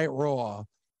Monday Night Raw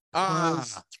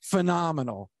was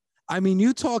phenomenal. I mean,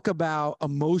 you talk about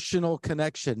emotional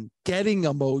connection, getting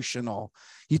emotional.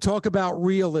 You talk about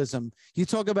realism. You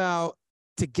talk about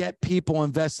to get people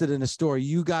invested in a story.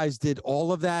 You guys did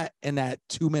all of that in that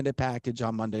 2-minute package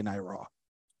on Monday Night Raw.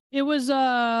 it was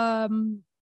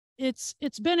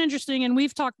it's been interesting, and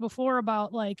we've talked before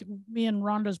about like me and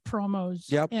Rhonda's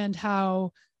promos and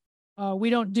how we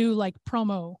don't do like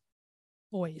promo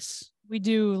voice. We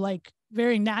do like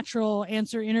very natural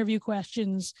answer interview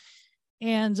questions.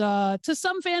 And to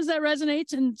some fans that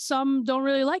resonates and some don't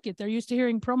really like it. They're used to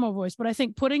hearing promo voice. But I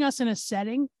think putting us in a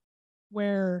setting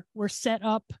where we're set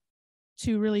up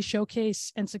to really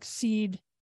showcase and succeed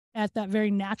at that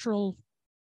very natural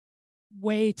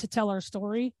way to tell our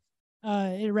story,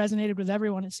 it resonated with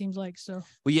everyone, it seems like. So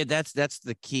well, yeah, that's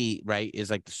the key, right? Is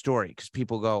like the story, because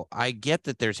people go, I get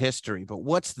that there's history, but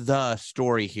what's the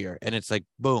story here? And it's like,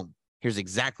 boom, here's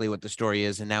exactly what the story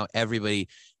is. And now everybody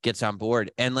gets on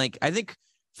board. And like, I think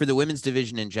for the women's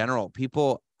division in general,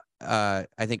 people, I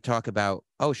think talk about,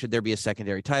 oh, should there be a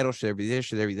secondary title? Should there be this?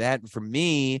 Should there be that? And for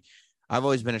me, I've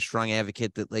always been a strong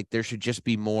advocate that like, there should just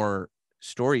be more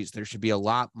stories. There should be a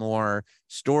lot more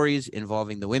stories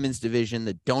involving the women's division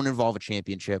that don't involve a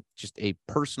championship, just a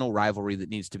personal rivalry that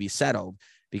needs to be settled,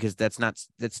 because that's not,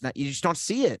 you just don't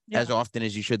see it as often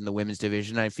as you should in the women's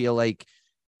division. I feel like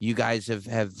you guys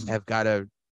have got a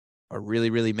really,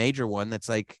 really major one that's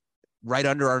like right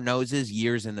under our noses,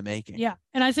 years in the making. Yeah.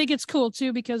 And I think it's cool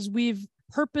too, because we've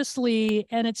purposely,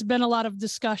 and it's been a lot of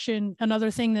discussion, another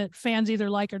thing that fans either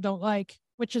like or don't like,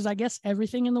 which is, I guess,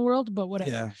 everything in the world, but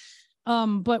whatever. Yeah.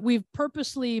 But we've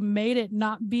purposely made it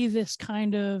not be this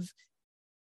kind of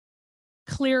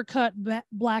clear-cut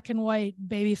black and white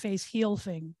babyface heel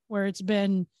thing, where it's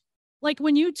been like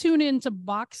when you tune into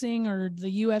boxing or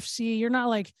the UFC, you're not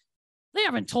like, they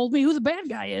haven't told me who the bad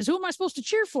guy is. Who am I supposed to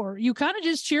cheer for? You kind of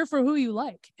just cheer for who you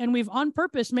like. And we've on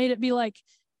purpose made it be like,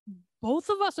 both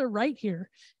of us are right here.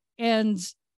 And,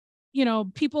 you know,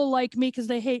 people like me because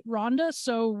they hate Rhonda.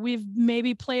 So we've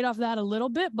maybe played off that a little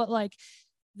bit, but like,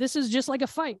 this is just like a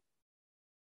fight.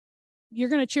 You're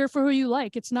going to cheer for who you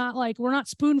like. It's not like we're not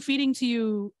spoon feeding to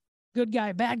you, good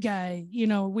guy, bad guy. You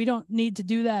know, we don't need to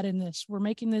do that in this. We're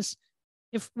making this.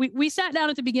 If we sat down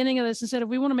at the beginning of this and said, if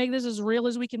we want to make this as real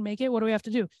as we can make it, what do we have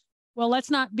to do? Well, let's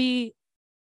not be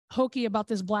hokey about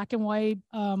this black and white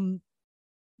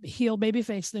heel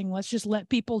babyface thing. Let's just let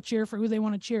people cheer for who they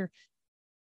want to cheer,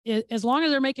 as long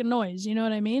as they're making noise. You know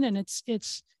what I mean? And it's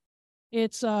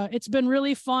been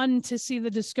really fun to see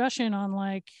the discussion on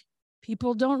like,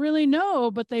 people don't really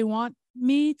know, but they want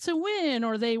me to win,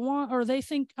 or they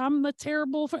think I'm a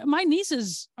terrible. My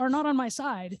nieces are not on my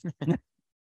side.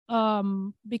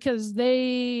 Because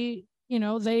they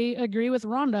agree with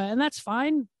Rhonda, and that's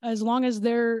fine as long as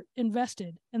they're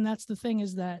invested. And that's the thing,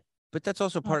 is that. But that's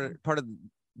also part of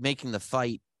making the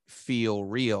fight feel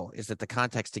real, is that the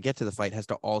context to get to the fight has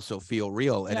to also feel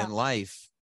real. And in life,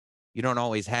 you don't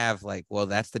always have like, well,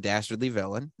 that's the dastardly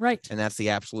villain, right? And that's the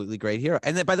absolutely great hero.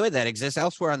 And then, by the way, that exists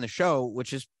elsewhere on the show,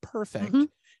 which is perfect,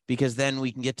 because then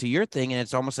we can get to your thing, and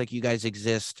it's almost like you guys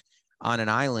exist on an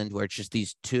island where it's just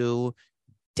these two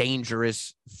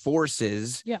dangerous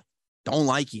forces don't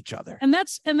like each other. And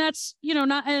that's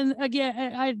not, and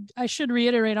again, I should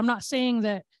reiterate, I'm not saying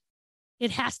that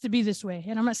it has to be this way,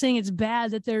 and I'm not saying it's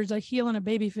bad that there's a heel and a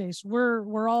baby face.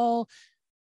 We're all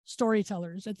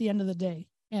storytellers at the end of the day,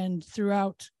 and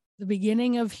throughout the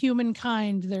beginning of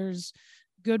humankind, there's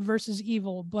good versus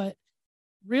evil. But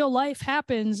real life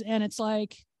happens, and it's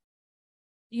like,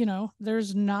 you know,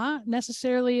 there's not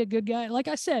necessarily a good guy. Like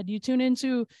I said, you tune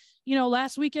into, you know,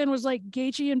 last weekend was like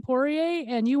Gaethje and Poirier,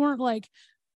 and you weren't like,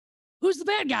 who's the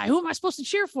bad guy? Who am I supposed to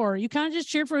cheer for? You kind of just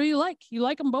cheer for who you like. You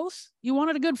like them both. You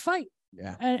wanted a good fight.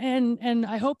 Yeah. And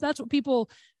I hope that's what people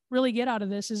really get out of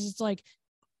this is it's like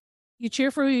you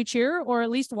cheer for who you cheer, or at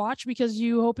least watch because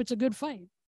you hope it's a good fight.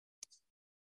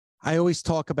 I always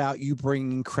talk about you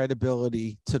bringing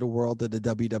credibility to the world of the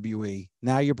WWE.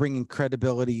 Now you're bringing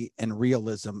credibility and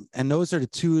realism. And those are the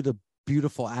two of the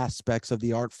beautiful aspects of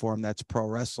the art form that's pro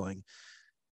wrestling.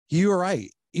 You're right.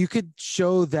 You could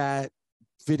show that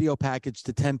video package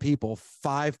to 10 people.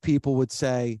 5 people would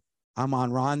say, I'm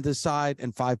on Ronda's side,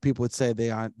 and 5 people would say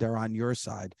they're on your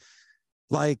side.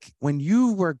 Like when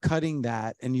you were cutting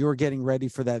that and you were getting ready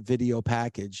for that video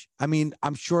package, I mean,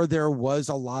 I'm sure there was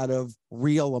a lot of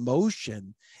real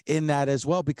emotion in that as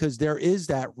well, because there is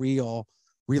that real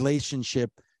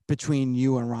relationship between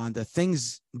you and Ronda.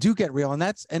 Things do get real. And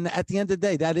at the end of the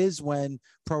day, that is when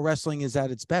pro wrestling is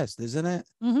at its best, isn't it?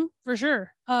 Mm-hmm, for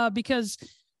sure. Because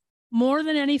more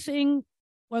than anything,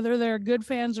 whether they're good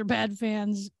fans or bad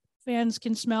fans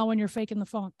can smell when you're faking the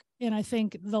funk. And I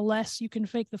think the less you can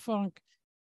fake the funk,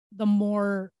 the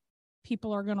more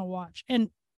people are going to watch. And,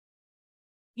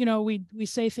 you know, we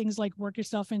say things like work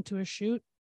yourself into a shoot,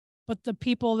 but the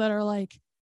people that are like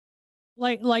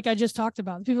I just talked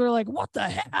about, the people are like, what the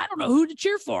heck? I don't know who to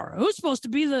cheer for. Who's supposed to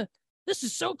be this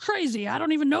is so crazy. I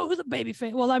don't even know who the baby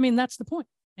face. Well, I mean, that's the point.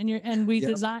 And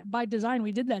we by design,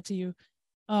 we did that to you.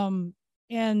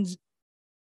 And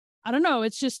I don't know. I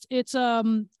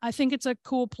think it's a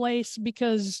cool place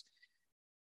because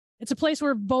it's a place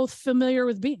we're both familiar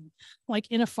with being, like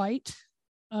in a fight,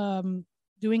 doing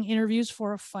interviews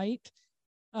for a fight.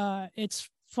 It's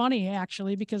funny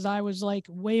actually, because I was like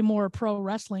way more pro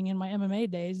wrestling in my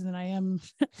MMA days than I am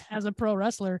as a pro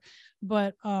wrestler,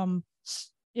 but,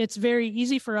 it's very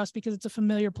easy for us because it's a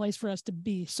familiar place for us to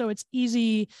be. So it's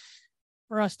easy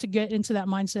for us to get into that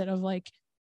mindset of like,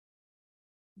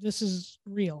 this is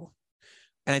real.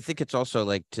 And I think it's also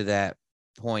like to that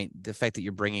point, the fact that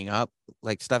you're bringing up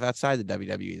like stuff outside the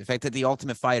WWE, the fact that the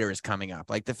Ultimate Fighter is coming up,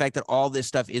 like the fact that all this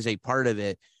stuff is a part of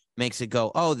it makes it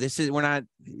go, oh, this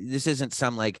isn't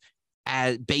some like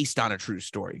based on a true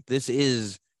story. This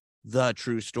is the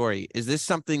true story. Is this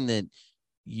something that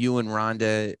you and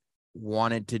Ronda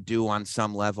wanted to do on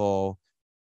some level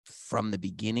from the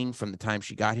beginning, from the time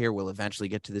she got here, will eventually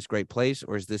get to this great place?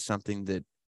 Or is this something that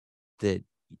you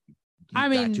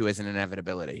got to as an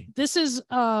inevitability? This is,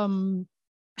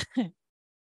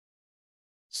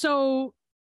 so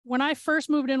when I first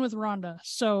moved in with Ronda,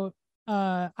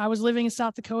 I was living in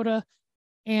South Dakota,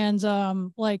 and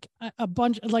like a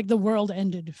bunch, like the world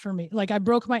ended for me. Like I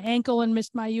broke my ankle and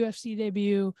missed my UFC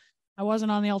debut. I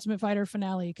wasn't on the Ultimate Fighter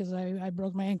finale because I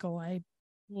broke my ankle. I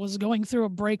was going through a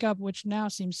breakup, which now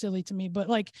seems silly to me, but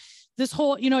like this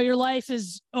whole, you know, your life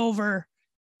is over.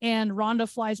 And Ronda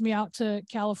flies me out to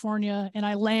California, and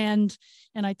I land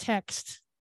and I text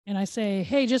and I say,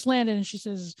 hey, just landed. And she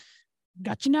says,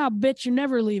 got you now, bitch. You're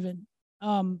never leaving.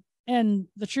 And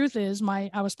the truth is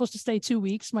I was supposed to stay 2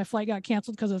 weeks. My flight got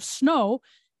canceled because of snow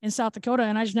in South Dakota,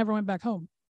 and I just never went back home.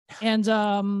 And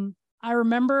I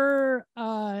remember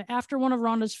after one of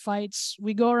Ronda's fights,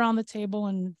 we go around the table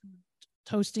and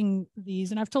toasting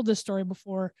these. And I've told this story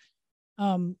before,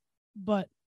 but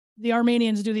the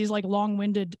Armenians do these like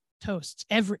long-winded toasts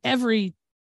every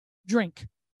drink,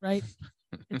 right?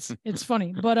 It's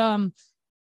funny, but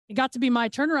it got to be my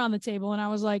turn around the table, and I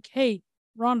was like, hey,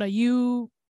 Ronda, you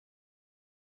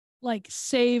like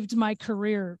saved my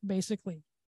career basically.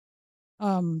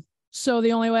 So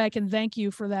the only way I can thank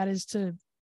you for that is to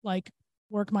like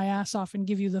work my ass off and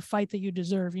give you the fight that you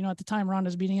deserve. You know, at the time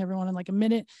Ronda's beating everyone in like a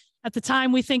minute. At the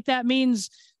time we think that means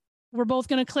we're both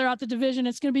going to clear out the division.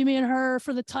 It's going to be me and her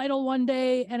for the title one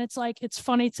day. And it's like, it's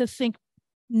funny to think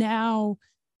now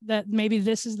that maybe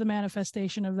this is the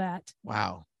manifestation of that.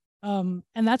 Wow. And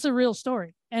that's a real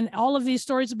story. And all of these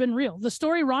stories have been real. The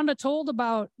story Ronda told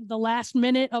about the last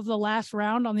minute of the last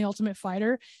round on the Ultimate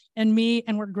Fighter and me,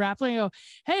 and we're grappling. I go,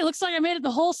 hey, looks like I made it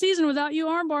the whole season without you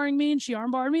armbarring me. And she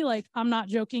armbarred me. Like, I'm not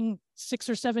joking, 6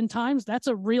 or 7 times. That's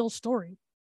a real story.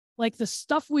 Like the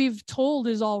stuff we've told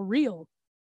is all real.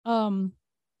 And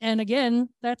again,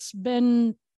 that's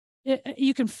been,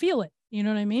 you can feel it, you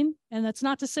know what I mean? And that's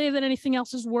not to say that anything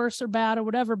else is worse or bad or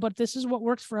whatever, but this is what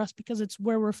works for us because it's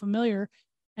where we're familiar,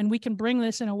 and we can bring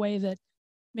this in a way that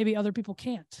maybe other people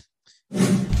can't.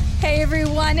 Hey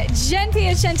everyone, Jen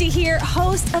Piacenti here,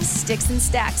 host of Sticks and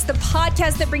Stacks, the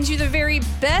podcast that brings you the very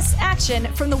best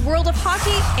action from the world of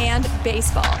hockey and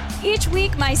baseball. Each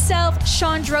week, myself,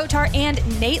 Sean Drotar,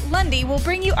 and Nate Lundy will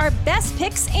bring you our best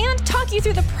picks and talk you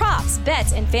through the props,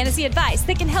 bets, and fantasy advice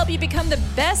that can help you become the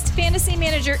best fantasy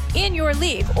manager in your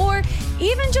league, or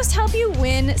even just help you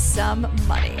win some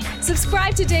money.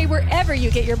 Subscribe today wherever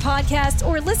you get your podcasts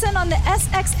or listen on the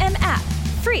SXM app,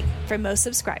 free for most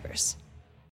subscribers.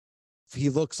 He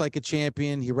looks like a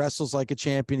champion. He wrestles like a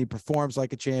champion. He performs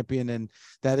like a champion. And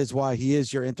that is why he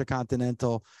is your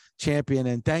Intercontinental champion.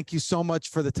 And thank you so much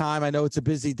for the time. I know it's a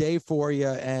busy day for you.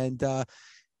 And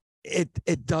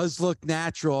it does look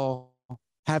natural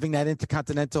having that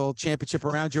Intercontinental championship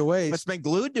around your waist. It's been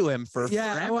glued to him for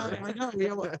forever. Well, I know.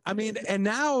 Yeah, I mean, and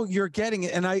now you're getting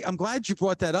it. And I'm glad you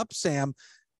brought that up, Sam,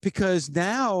 because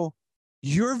now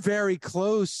you're very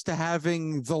close to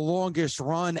having the longest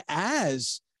run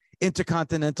as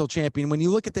Intercontinental champion. When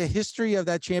you look at the history of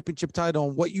that championship title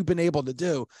and what you've been able to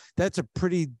do, that's a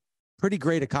pretty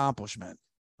great accomplishment.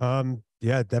 Yeah,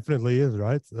 it definitely is,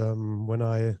 right? When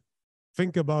I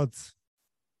think about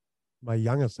my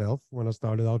younger self, when I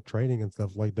started out training and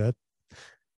stuff like that,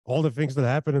 all the things that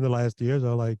happened in the last years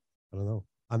are like, I don't know,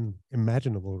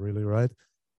 unimaginable, really, right?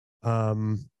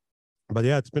 But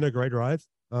yeah, it's been a great ride.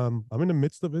 I'm in the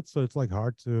midst of it, so it's like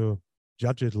hard to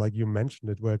judge it like you mentioned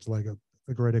it, where it's like a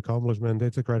great accomplishment.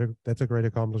 That's a great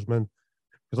accomplishment,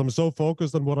 because I'm so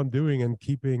focused on what I'm doing and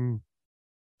keeping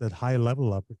that high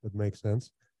level up, if that makes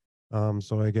sense.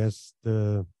 So I guess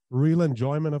the real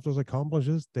enjoyment of those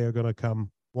accomplishments, they're gonna come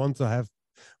once I have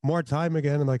more time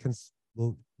again, and I can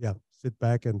sit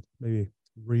back and maybe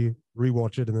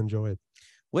rewatch it and enjoy it.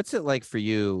 What's it like for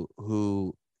you,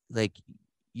 who, like,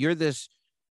 you're this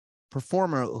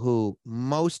performer who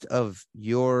most of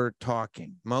your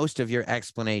talking, most of your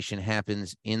explanation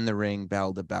happens in the ring,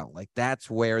 bell to bell. Like, that's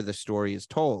where the story is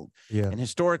told. Yeah. And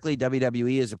historically,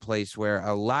 WWE is a place where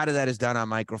a lot of that is done on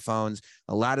microphones.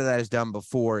 A lot of that is done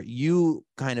before. You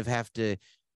kind of have to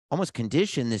almost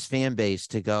condition this fan base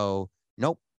to go,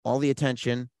 nope, all the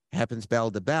attention happens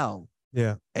bell to bell.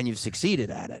 Yeah. And you've succeeded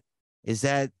at it. Is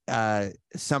that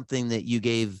something that you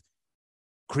gave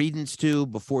credence to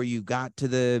before you got to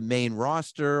the main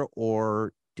roster,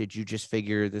 or did you just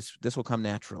figure this will come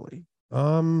naturally?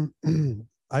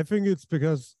 I think it's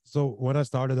because, so when I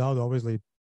started out, obviously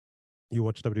you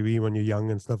watch WWE when you're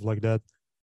young and stuff like that.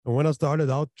 And when I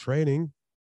started out training,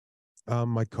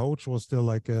 my coach was still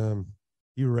like,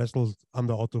 he wrestled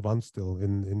under Otto Wanz still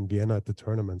in Vienna at the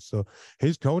tournament. So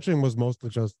his coaching was mostly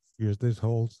just, here's this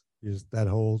hold, here's that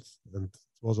hold, and it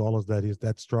was all of that. Here's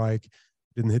that strike.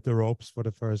 Didn't hit the ropes for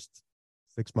the first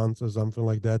 6 months or something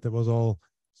like that. It was all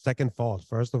second thought.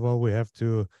 First of all, we have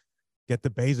to get the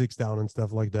basics down and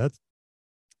stuff like that.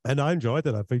 And I enjoyed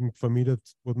it. I think for me that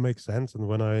would make sense.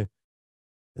 And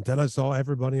then I saw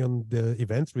everybody on the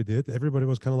events we did, everybody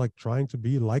was kind of like trying to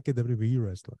be like a WWE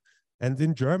wrestler. And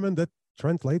in German, that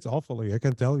translates awfully. I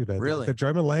can tell you that. Really? The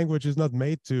German language is not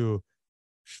made to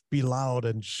be loud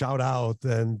and shout out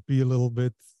and be a little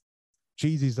bit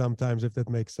cheesy sometimes, if that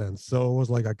makes sense. So it was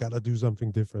like, I gotta do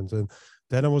something different. And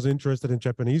then I was interested in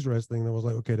Japanese wrestling, and I was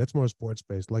like, okay, that's more sports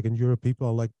based. Like in Europe, people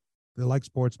are like, they like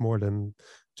sports more than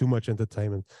too much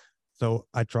entertainment. So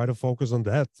I try to focus on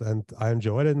that, and I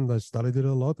enjoyed it, and I studied it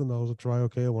a lot. And I was try,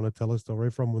 okay, I want to tell a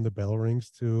story from when the bell rings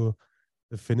to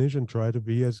the finish, and try to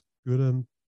be as good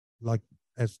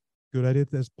at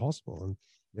it as possible. And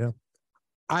yeah.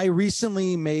 I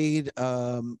recently made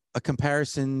a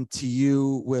comparison to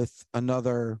you with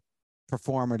another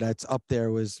performer that's up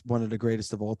there, was one of the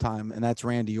greatest of all time, and that's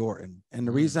Randy Orton. And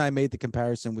the reason I made the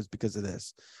comparison was because of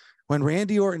this. When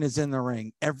Randy Orton is in the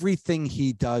ring, everything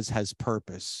he does has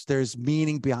purpose. There's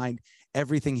meaning behind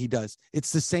everything he does.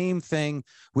 It's the same thing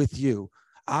with you.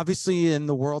 Obviously, in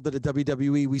the world of the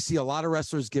WWE, we see a lot of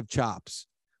wrestlers give chops.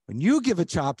 When you give a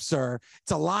chop, sir,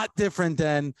 it's a lot different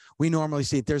than we normally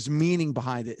see it. There's meaning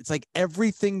behind it. It's like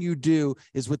everything you do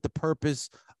is with the purpose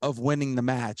of winning the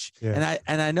match. Yeah.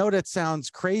 And I know that sounds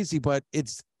crazy, but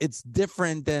it's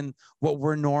different than what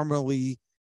we're normally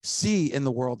see in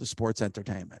the world of sports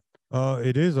entertainment.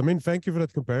 It is. I mean, thank you for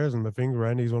that comparison. I think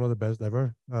Randy's one of the best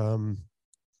ever.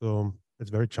 So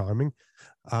it's very charming.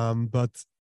 But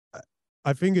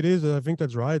I think it is. I think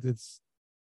that's right. It's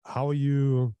how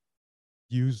you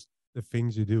use the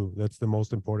things you do. That's the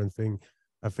most important thing.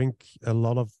 I think a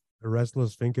lot of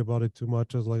wrestlers think about it too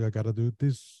much as like, I got to do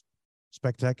this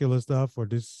spectacular stuff or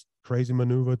this crazy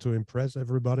maneuver to impress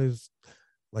everybody's.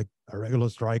 Like a regular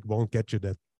strike won't get you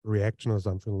that reaction or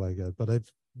something like that. But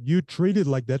if you treat it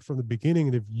like that from the beginning,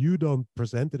 and if you don't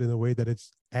present it in a way that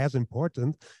it's as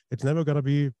important, it's never going to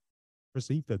be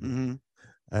perceived that way.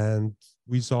 And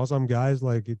we saw some guys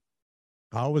like it.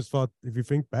 I always thought, if you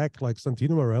think back, like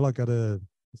Santino Marella got a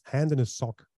his hand in his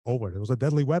sock over it. It was a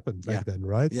deadly weapon back then,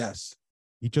 right? Yes.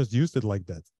 He just used it like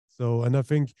that. So, and I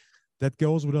think that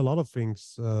goes with a lot of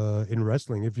things in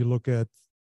wrestling. If you look at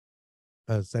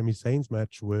Sami Zayn's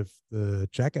match with the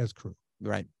Jackass Crew,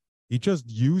 Right. he just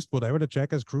used whatever the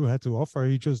Jackass Crew had to offer.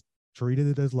 He just treated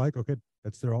it as like, okay,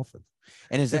 that's their offense.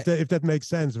 And is that if that makes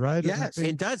sense, right? Yes,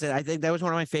 it does. I think that was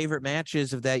one of my favorite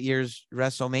matches of that year's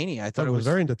WrestleMania. I thought it was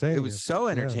very entertaining. It was so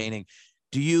entertaining.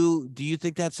 Yeah. Do you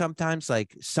think that sometimes,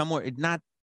 like, somewhere,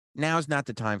 now's not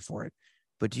the time for it,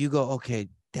 but do you go, okay,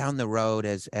 down the road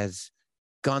as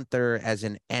Gunther as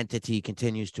an entity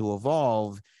continues to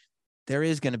evolve, there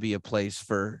is going to be a place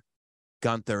for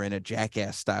Gunther in a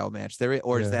Jackass style match there,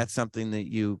 or is that something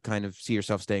that you kind of see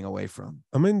yourself staying away from?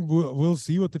 I mean, we'll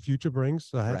see what the future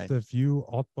brings. I had Right. a few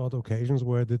oddball occasions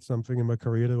where I did something in my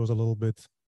career that was a little bit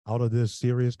out of this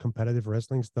serious competitive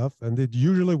wrestling stuff, and it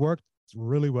usually worked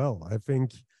really well. I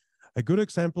think a good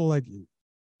example, like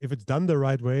if it's done the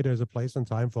right way, there's a place and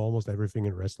time for almost everything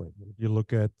in wrestling. If you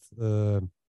look at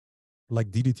like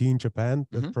DDT in Japan,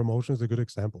 that promotion is a good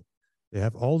example. They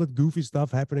have all that goofy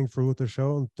stuff happening throughout the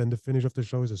show, and then the finish of the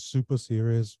show is a super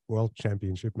serious world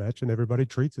championship match, and everybody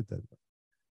treats it that way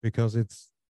because it's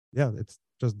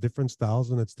just different styles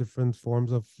and it's different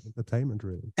forms of entertainment,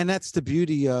 really. And that's the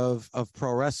beauty of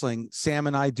pro wrestling. Sam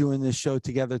and I doing this show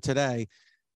together today,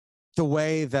 the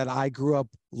way that I grew up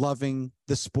loving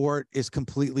the sport is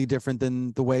completely different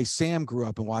than the way Sam grew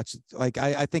up and watched it. Like,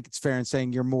 I think it's fair in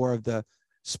saying you're more of the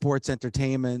sports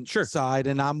entertainment side,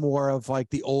 and I'm more of like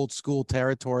the old school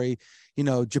territory,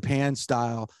 Japan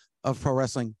style of pro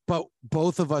wrestling. But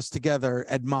both of us together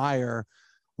admire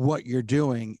what you're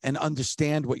doing and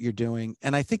understand what you're doing.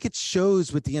 And I think it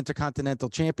shows with the Intercontinental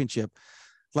Championship.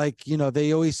 Like,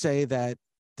 they always say that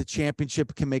the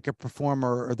championship can make a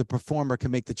performer or the performer can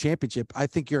make the championship. I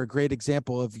think you're a great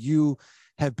example of you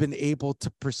have been able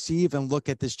to perceive and look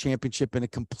at this championship in a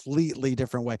completely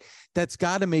different way. That's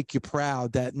got to make you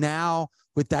proud that now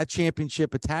with that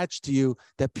championship attached to you,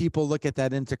 that people look at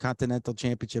that Intercontinental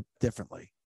Championship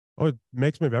differently. Oh, it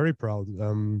makes me very proud.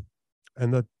 And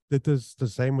that it is the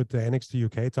same with the NXT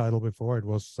UK title before. It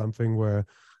was something where,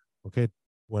 okay,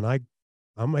 when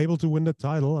I'm able to win the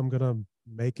title, I'm going to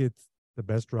make it the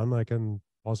best run I can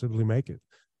possibly make it.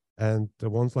 And the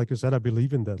ones, like you said, I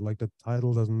believe in that. Like, the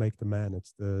title doesn't make the man;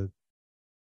 it's the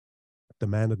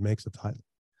man that makes the title.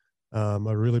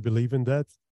 I really believe in that,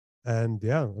 and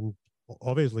and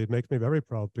obviously it makes me very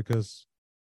proud because,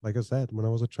 like I said, when I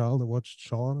was a child, I watched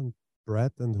Shawn and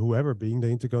Brett and whoever being the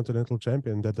Intercontinental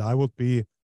Champion. That I would be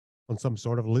on some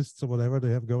sort of lists or whatever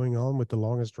they have going on with the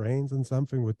longest reigns and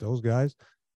something with those guys.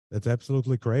 That's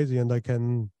absolutely crazy, and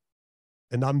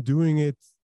I'm doing it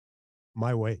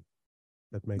my way.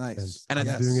 That makes sense. And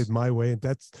I'm doing it my way. And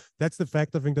that's the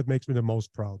fact, I think, that makes me the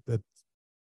most proud. That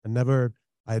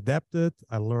I adapted,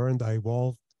 I learned, I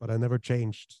evolved, but I never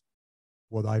changed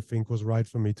what I think was right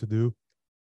for me to do.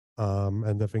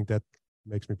 And I think that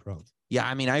makes me proud. Yeah,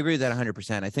 I mean, I agree with that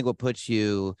 100%. I think what puts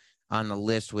you on the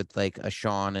list with like a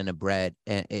Shawn and a Brett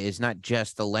is not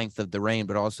just the length of the reign,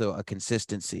 but also a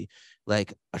consistency.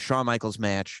 Like a Shawn Michaels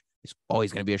match is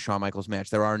always going to be a Shawn Michaels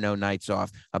match. There are no nights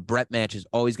off. A Brett match is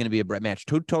always going to be a Brett match.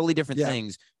 Two totally different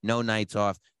things. No nights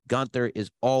off. Gunther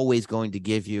is always going to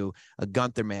give you a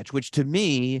Gunther match, which to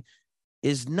me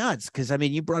is nuts. Because, I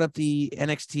mean, you brought up the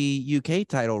NXT UK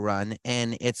title run,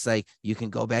 and it's like you can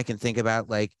go back and think about,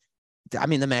 like, I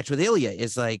mean, the match with Ilya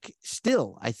is like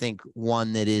still, I think,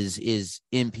 one that is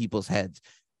in people's heads.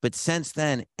 But since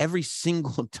then, every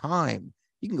single time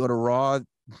you can go to Raw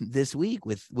this week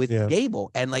with Gable,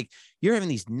 and like you're having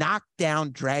these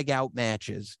knockdown, drag out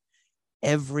matches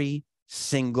every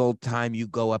single time you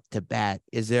go up to bat.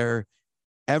 Is there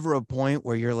ever a point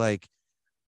where you're like,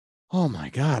 oh my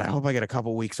God, I hope I get a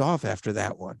couple weeks off after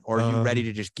that one? Or are you ready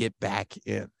to just get back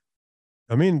in?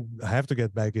 I mean, I have to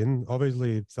get back in.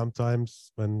 Obviously,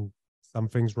 sometimes when some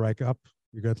things rack up,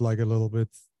 you get like a little bit,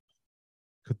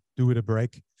 could do with a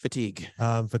break. Fatigue.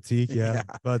 Yeah.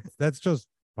 But that's just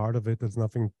part of it. There's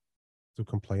nothing to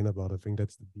complain about. I think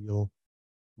that's the deal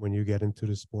when you get into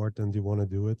the sport and you want to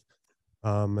do it.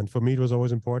 And for me, it was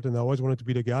always important. I always wanted to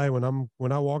be the guy when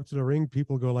I walk to the ring,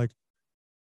 people go like,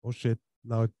 oh shit,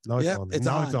 now it's on. It's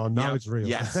on. Now it's real.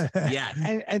 Yes.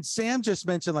 Yeah. And Sam just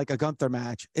mentioned like a Gunther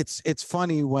match. It's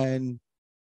funny when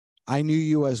I knew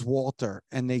you as Walter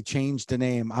and they changed the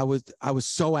name. I was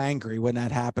so angry when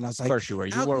that happened. I was like, of course you were.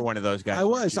 You were one of those guys. I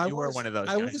was. You were one of those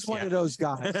guys. I was one of those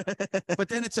guys. But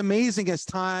then it's amazing as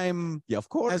time of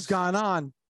course has gone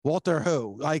on. Walter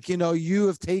who? Like, you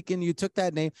took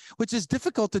that name, which is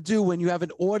difficult to do when you have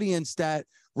an audience that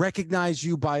recognize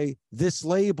you by this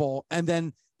label, and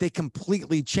then they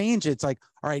completely change it. It's like,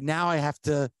 all right, now I have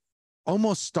to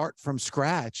almost start from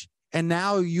scratch. And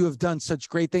now you have done such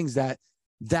great things that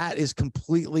is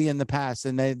completely in the past,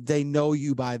 and they know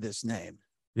you by this name.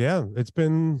 Yeah,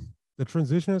 the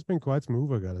transition has been quite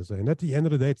smooth, I gotta say. And at the end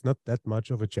of the day, it's not that much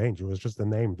of a change. It was just a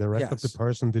name. The rest of the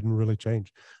person didn't really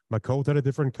change. My coat had a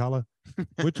different color,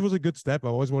 which was a good step. I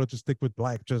always wanted to stick with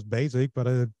black, just basic, but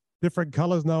different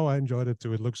colors now. I enjoyed it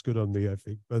too. It looks good on me, I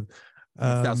think. But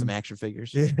sell some action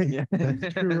figures. Yeah,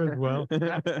 that's true as well.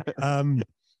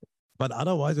 But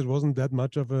otherwise, it wasn't that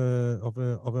much of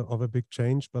a big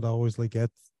change. But I always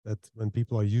get that when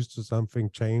people are used to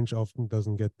something, change often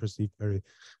doesn't get perceived very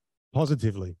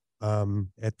positively.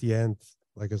 At the end,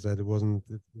 like I said, it wasn't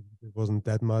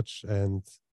that much, and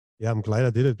yeah, I'm glad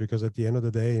I did it, because at the end of the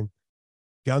day,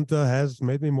 Gunther has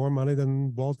made me more money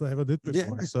than Walter ever did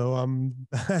before. Yeah. So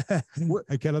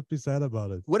I cannot be sad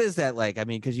about it. What is that like? I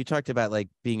mean, because you talked about like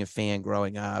being a fan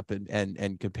growing up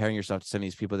and comparing yourself to some of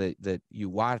these people that you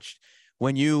watched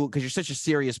because you're such a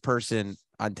serious person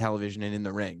on television and in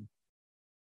the ring.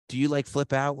 Do you like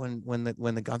flip out when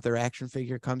the Gunther action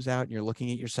figure comes out and you're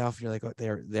looking at yourself and you're like, oh,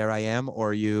 there I am,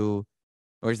 or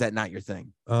is that not your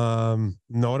thing? No,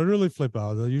 I don't really flip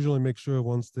out. I usually make sure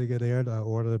once they get aired, I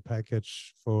order a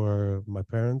package for my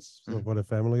parents, for the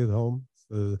family at home.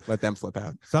 Let them flip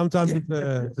out. Sometimes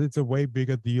it's a way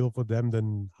bigger deal for them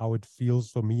than how it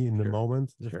feels for me in the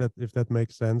moment, if that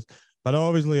makes sense. But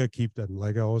obviously I keep them.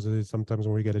 Like I always, sometimes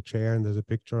when we get a chair and there's a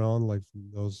picture on, like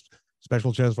those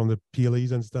special chairs from the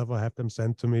PLEs and stuff, I have them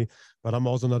sent to me. But I'm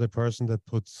also not a person that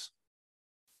puts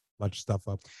much stuff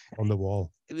up on the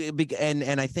wall.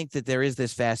 And I think that there is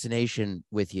this fascination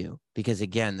with you, because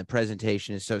again, the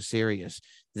presentation is so serious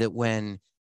that when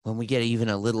we get even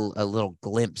a little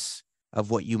glimpse of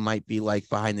what you might be like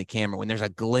behind the camera, when there's a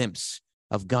glimpse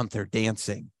of Gunther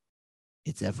dancing,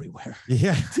 it's everywhere.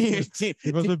 Yeah.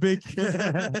 It was a big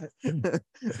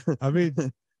I mean,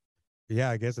 yeah,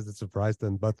 I guess it's a surprise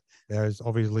then, but there's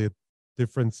obviously a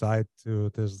different side to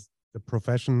there's the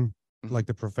profession, like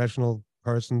the professional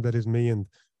person that is me, and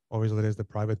obviously there's the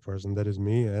private person that is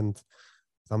me, and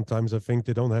sometimes I think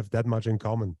they don't have that much in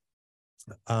common.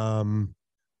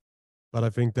 But I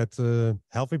think that's a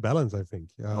healthy balance, I think.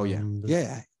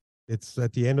 Yeah. It's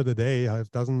at the end of the day,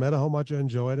 it doesn't matter how much I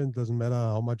enjoy it, and it doesn't matter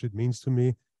how much it means to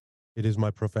me. It is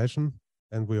my profession,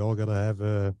 and we all gotta have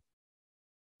a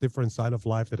different side of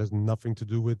life that has nothing to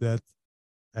do with that.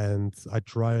 And I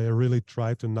really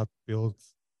try to not build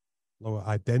or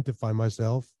identify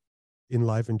myself in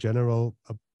life in general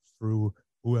through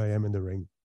who I am in the ring,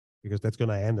 because that's going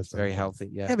to end us. Very healthy.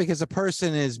 Yeah, because a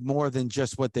person is more than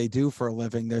just what they do for a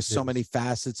living. There's so many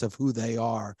facets of who they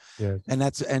are. Yeah.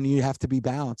 And you have to be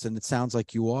balanced, and it sounds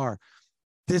like you are.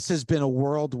 This has been a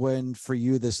whirlwind for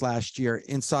you this last year,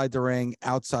 inside the ring,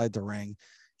 outside the ring.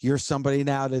 You're somebody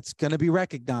now that's going to be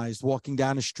recognized walking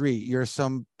down the street. You're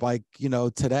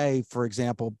today, for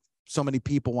example, so many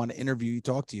people want to interview you,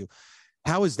 talk to you.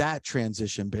 How has that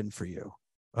transition been for you?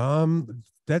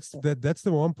 That's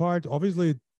the one part.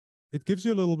 Obviously, it gives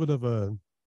you a little bit of a,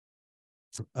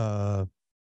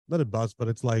 not a buzz, but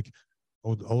it's like,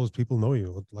 oh, all those people know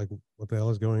you. Like, what the hell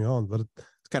is going on? But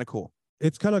it's kind of cool.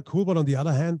 It's kind of cool. But on the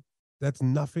other hand, that's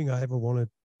nothing I ever wanted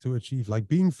to achieve. Like,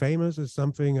 being famous is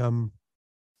something I'm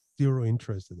zero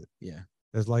interested in. Yeah.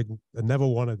 There's like, I never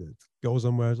wanted it. Go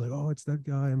somewhere, it's like, oh, it's that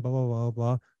guy and blah, blah, blah,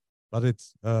 blah. But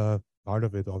it's part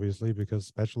of it, obviously, because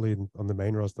especially on the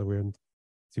main roster, we're in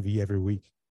TV every week.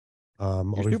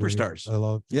 Superstars.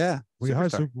 We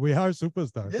are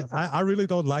superstars. Yeah. I really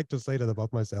don't like to say that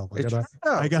about myself.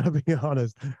 I gotta be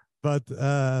honest. But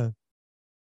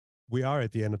we are,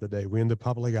 at the end of the day. We're in the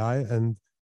public eye, and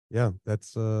yeah,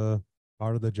 that's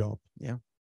part of the job. Yeah.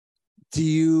 Do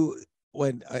you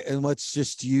and let's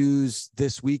just use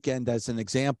this weekend as an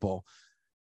example.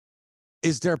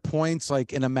 Is there points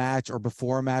like in a match or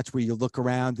before a match where you look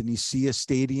around and you see a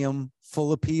stadium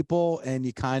full of people and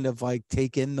you kind of like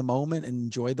take in the moment and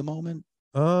enjoy the moment?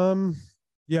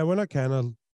 Yeah, when I can,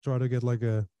 I'll try to get like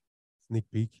a sneak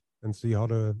peek and see how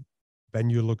the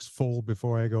venue looks full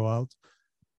before I go out.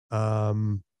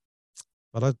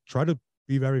 But I try to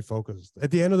be very focused.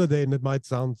 At the end of the day, and it might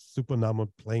sound super numb or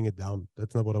playing it down,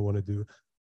 that's not what I want to do.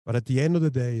 But at the end of the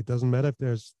day, it doesn't matter if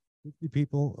there's 50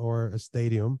 people or a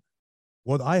stadium.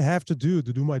 What I have to do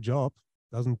my job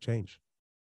doesn't change.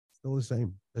 It's still the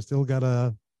same. I still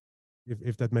gotta,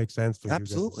 if that makes sense for you.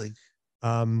 Absolutely.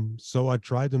 So I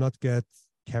try to not get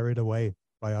carried away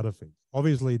by other things.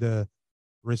 Obviously, the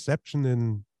reception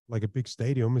in like a big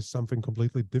stadium is something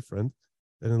completely different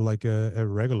than in like a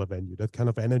regular venue. That kind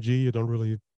of energy you don't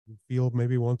really feel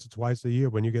maybe once or twice a year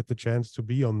when you get the chance to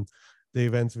be on the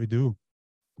events we do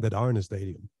that are in a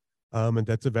stadium. And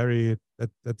that's a very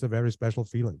special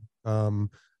feeling.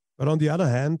 But on the other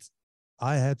hand,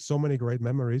 I had so many great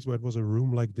memories where it was a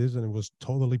room like this and it was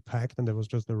totally packed and there was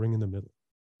just a ring in the middle.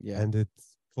 Yeah. And it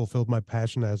fulfilled my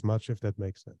passion as much, if that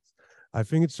makes sense. I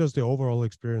think it's just the overall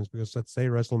experience because let's say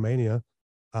WrestleMania,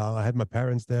 I had my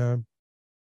parents there,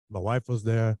 my wife was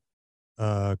there,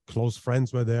 close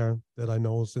friends were there that I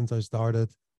know since I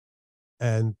started.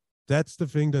 And that's the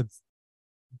thing that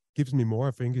gives me more,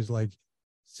 I think, is like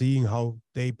seeing how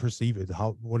they perceive it,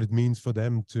 what it means for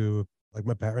them to, like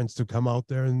my parents, to come out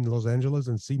there in Los Angeles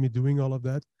and see me doing all of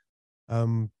that.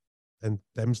 And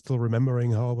them still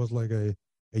remembering how I was like a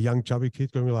young chubby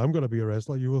kid going, I'm going to be a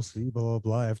wrestler, you will see, blah, blah,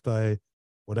 blah, after I,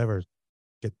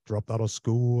 get dropped out of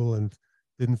school and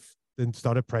didn't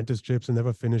start apprenticeships and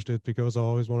never finished it because I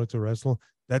always wanted to wrestle.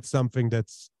 That's something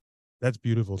that's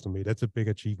beautiful to me. That's a big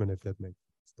achievement, if that makes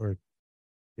sense. Or,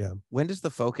 yeah. When does the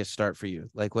focus start for you?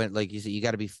 Like when, like you said, you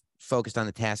got to be focused on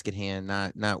the task at hand,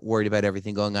 not worried about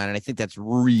everything going on. And I think that's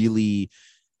really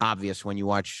obvious when you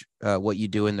watch what you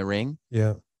do in the ring.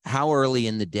 Yeah. How early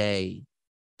in the day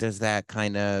does that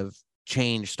kind of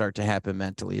change start to happen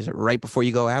mentally? Is it right before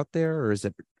you go out there or is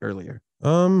it earlier?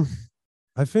 I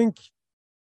think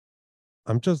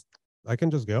I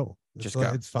can just go.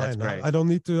 It's fine. I don't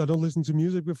listen to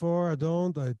music before. I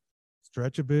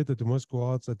stretch a bit. I do my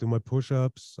squats. I do my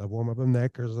push-ups. I warm up my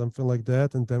neck or something like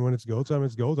that. And then when it's go time,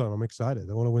 it's go time. I'm excited.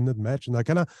 I want to win that match. And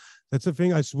that's the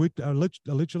thing. I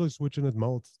literally switch in that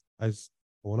mode. I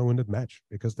want to win that match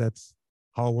because that's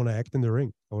how I want to act in the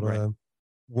ring. I want to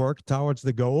work towards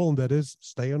the goal, and that is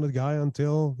stay on the guy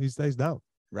until he stays down.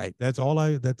 Right. That's all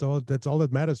that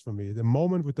matters for me. The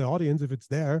moment with the audience, if it's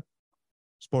there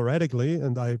sporadically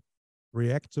and I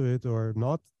react to it or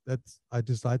not, I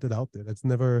decided out there. That's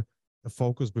never a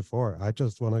focus before. I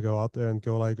just want to go out there and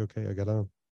go like, okay, I gotta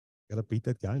beat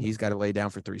that guy. He's got to lay down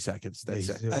for 3 seconds. That's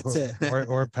it.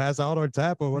 or pass out or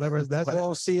tap or whatever.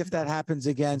 We'll see if that happens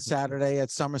again Saturday at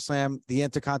SummerSlam. The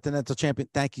Intercontinental Champion.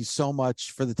 Thank you so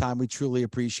much for the time. We truly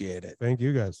appreciate it. Thank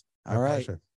you guys. All right.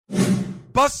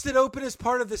 Busted Open is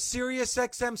part of the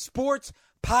SiriusXM Sports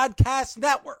Podcast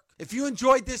Network. If you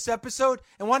enjoyed this episode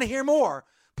and want to hear more,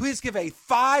 please give a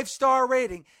 5-star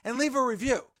rating and leave a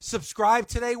review. Subscribe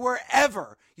today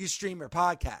wherever you stream your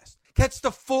podcast. Catch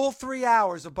the full 3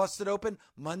 hours of Busted Open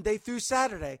Monday through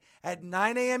Saturday at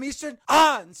 9 a.m. Eastern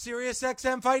on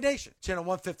SiriusXM Fight Nation, channel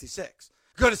 156.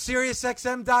 Go to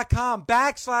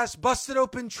SiriusXM.com/Busted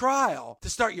Open Trial to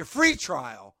start your free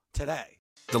trial today.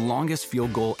 The longest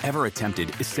field goal ever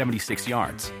attempted is 76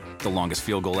 yards. The longest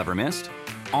field goal ever missed?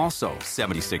 Also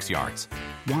 76 yards.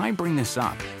 Why bring this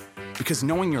up? Because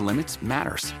knowing your limits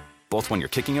matters, both when you're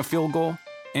kicking a field goal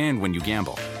and when you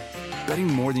gamble. Betting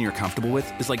more than you're comfortable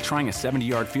with is like trying a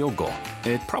 70-yard field goal.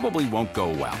 It probably won't go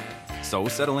well. So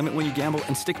set a limit when you gamble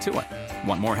and stick to it.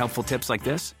 Want more helpful tips like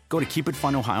this? Go to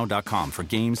keepitfunohio.com for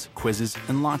games, quizzes,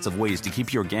 and lots of ways to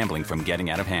keep your gambling from getting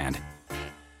out of hand.